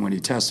against him when he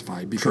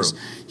testified, because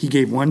he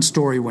gave one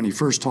story when he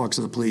first talked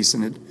to the police,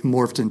 and it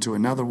morphed into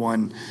another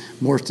one,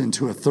 morphed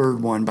into a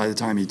third one by the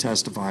time he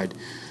testified.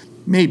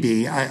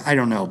 Maybe, I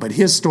don't know, but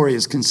his story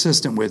is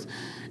consistent with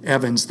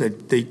Evans,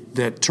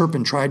 that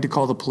Turpin tried to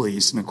call the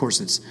police, and of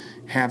course it's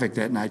havoc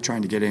that night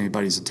trying to get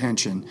anybody's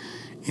attention,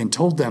 and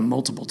told them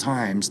multiple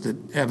times that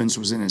Evans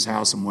was in his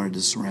house and wanted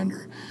to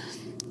surrender.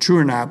 True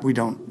or not,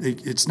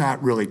 it's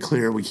not really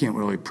clear. We can't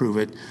really prove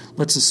it.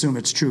 Let's assume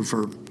it's true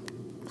for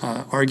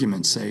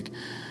argument's sake.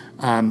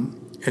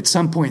 At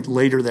some point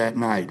later that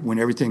night, when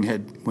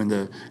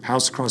the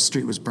house across the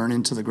street was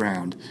burned to the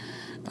ground,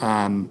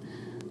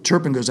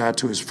 Turpin goes out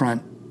to his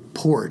front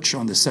porch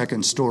on the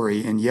second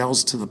story and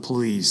yells to the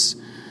police,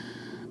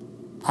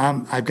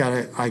 I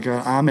got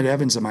Ahmed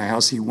Evans in my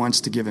house. He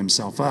wants to give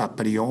himself up,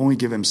 but he only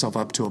give himself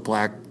up to a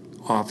black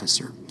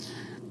officer.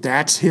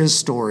 That's his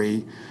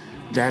story.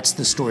 That's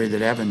the story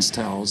that Evans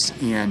tells,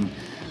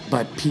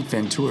 but Pete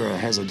Ventura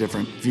has a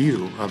different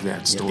view of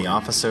that story. The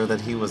officer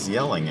that he was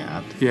yelling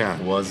at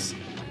was,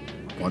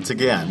 once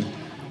again,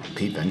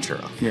 Pete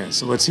Ventura. Yeah,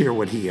 so let's hear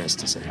what he has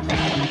to say.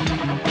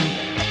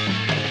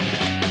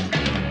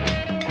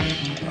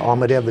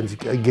 Ahmed Evans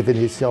giving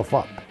himself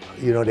up.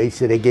 You know, they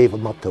said they gave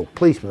him up to a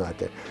policeman out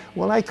there.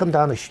 Well, I come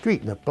down the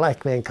street and a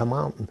black man come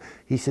out and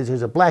he says,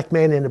 there's a black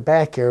man in the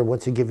back here who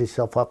wants to give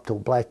himself up to a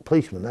black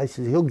policeman. I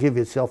said, he'll give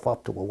himself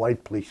up to a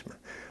white policeman.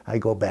 I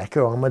go back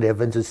here, Ahmed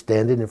Evans is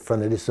standing in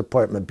front of this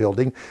apartment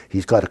building.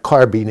 He's got a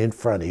carbine in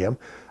front of him.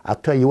 I'll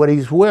tell you what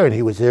he's wearing.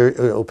 He was there,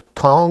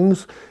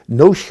 tongs,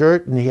 no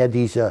shirt, and he had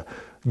these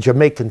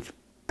Jamaican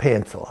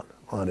pants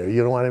on there,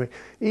 you know what I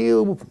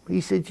mean?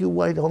 He said, you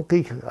white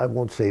honky. I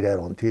won't say that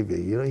on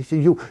TV, you know. He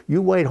said,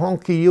 you white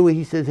honky, you.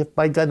 He says, if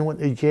my gun went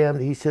in jam,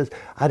 he says,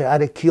 I'd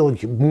have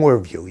killed you, more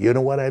of you. You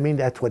know what I mean?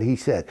 That's what he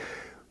said.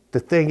 The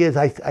thing is,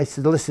 I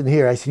said, listen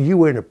here. I said, you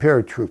were in the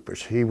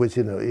paratroopers. He was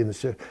in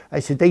the. I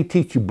said, they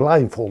teach you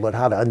blindfolded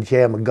how to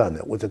unjam a gun.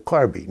 It was a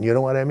carbine. You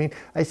know what I mean?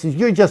 I said,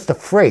 you're just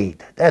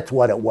afraid. That's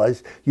what it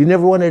was. You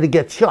never wanted to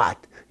get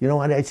shot. You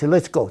know, and I said,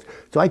 let's go.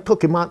 So I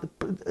took him out.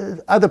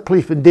 Other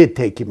policemen did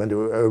take him and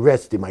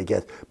arrest him, I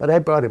guess. But I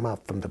brought him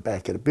out from the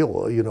back of the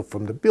building, you know,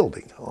 from the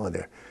building on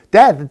there.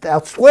 That,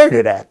 I'll swear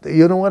to that.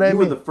 You know what I mean? You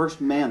were the first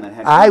man that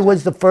had contact. I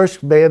was the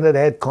first man that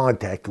had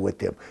contact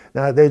with him.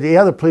 Now, the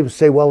other policemen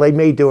say, well, they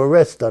made their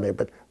arrest on it.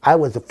 But I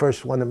was the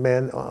first one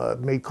that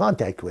made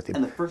contact with him.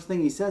 And the first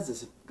thing he says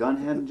is, if the gun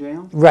hadn't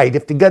jammed? Right.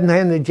 If the gun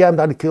hadn't jammed,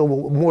 I'd have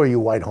killed more of you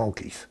white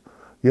honkies.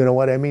 You know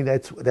what I mean?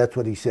 That's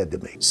what he said to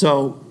me.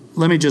 So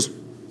let me just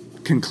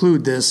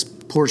conclude this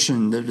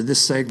portion,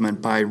 this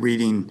segment, by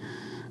reading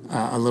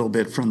a little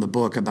bit from the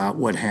book about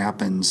what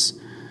happens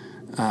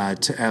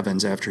to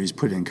Evans after he's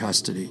put in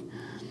custody.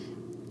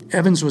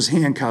 Evans was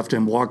handcuffed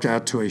and walked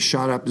out to a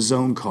shot-up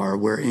zone car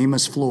where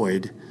Amos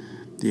Floyd,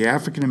 the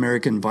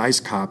African-American vice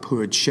cop who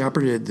had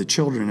shepherded the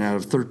children out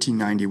of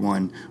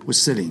 1391,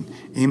 was sitting.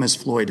 Amos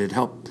Floyd had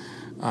helped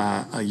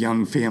a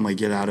young family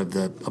get out of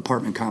the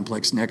apartment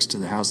complex next to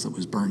the house that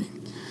was burning.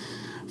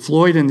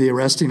 Floyd and the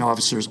arresting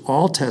officers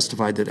all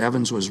testified that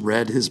Evans was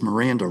read his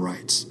Miranda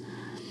rights.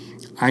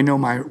 I know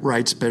my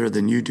rights better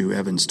than you do,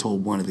 Evans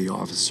told one of the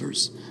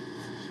officers.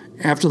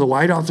 After the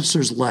white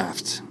officers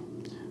left,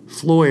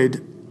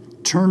 Floyd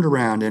turned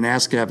around and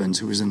asked Evans,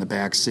 who was in the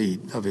back seat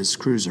of his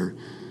cruiser,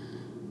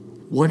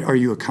 what are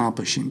you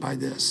accomplishing by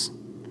this?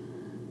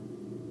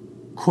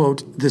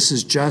 Quote, this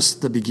is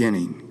just the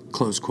beginning,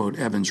 close quote,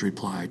 Evans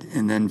replied,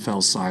 and then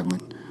fell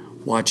silent,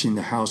 watching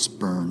the house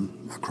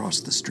burn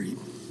across the street.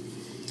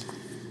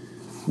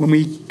 When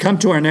we come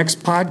to our next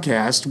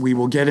podcast, we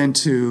will get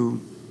into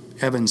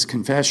Evans'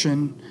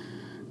 confession,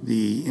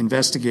 the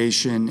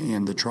investigation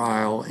and the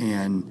trial,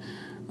 and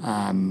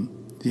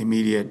the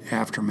immediate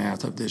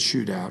aftermath of this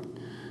shootout.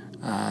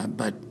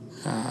 But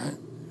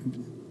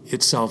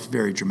itself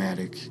very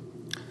dramatic.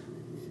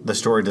 The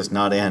story does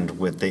not end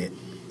with the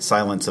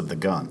silence of the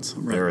guns.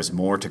 Right. There is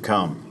more to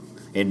come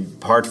in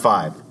part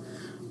 5.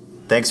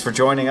 Thanks for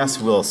joining us.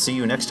 We'll see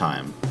you next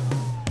time.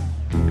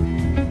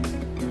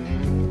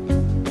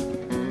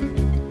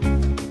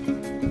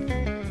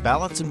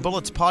 Ballots and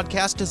Bullets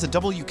podcast is a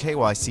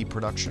WKYC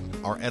production.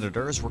 Our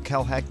editor is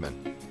Raquel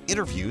Hagman.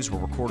 Interviews were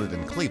recorded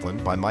in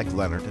Cleveland by Mike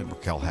Leonard and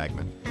Raquel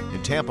Hagman,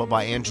 in Tampa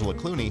by Angela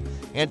Clooney,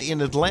 and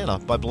in Atlanta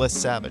by Bliss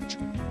Savage.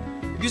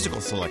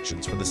 Musical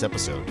selections for this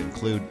episode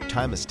include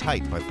Time is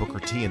Tight by Booker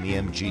T and the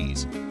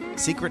MGs,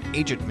 Secret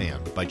Agent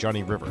Man by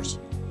Johnny Rivers,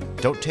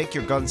 Don't Take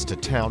Your Guns to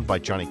Town by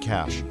Johnny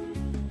Cash,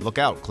 Look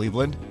Out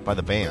Cleveland by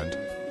The Band,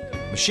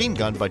 Machine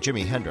Gun by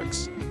Jimi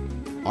Hendrix,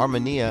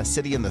 Armenia,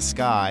 City in the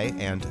Sky,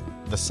 and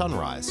The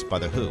Sunrise by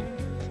The Who.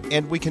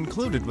 And we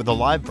concluded with a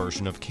live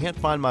version of Can't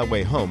Find My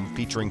Way Home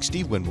featuring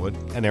Steve Winwood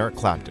and Eric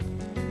Clapton.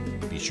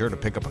 Be sure to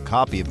pick up a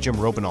copy of Jim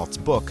Robinault's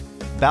book,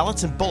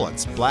 Ballots and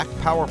Bullets, Black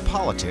Power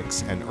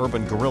Politics and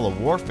Urban Guerrilla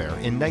Warfare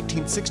in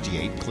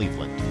 1968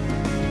 Cleveland.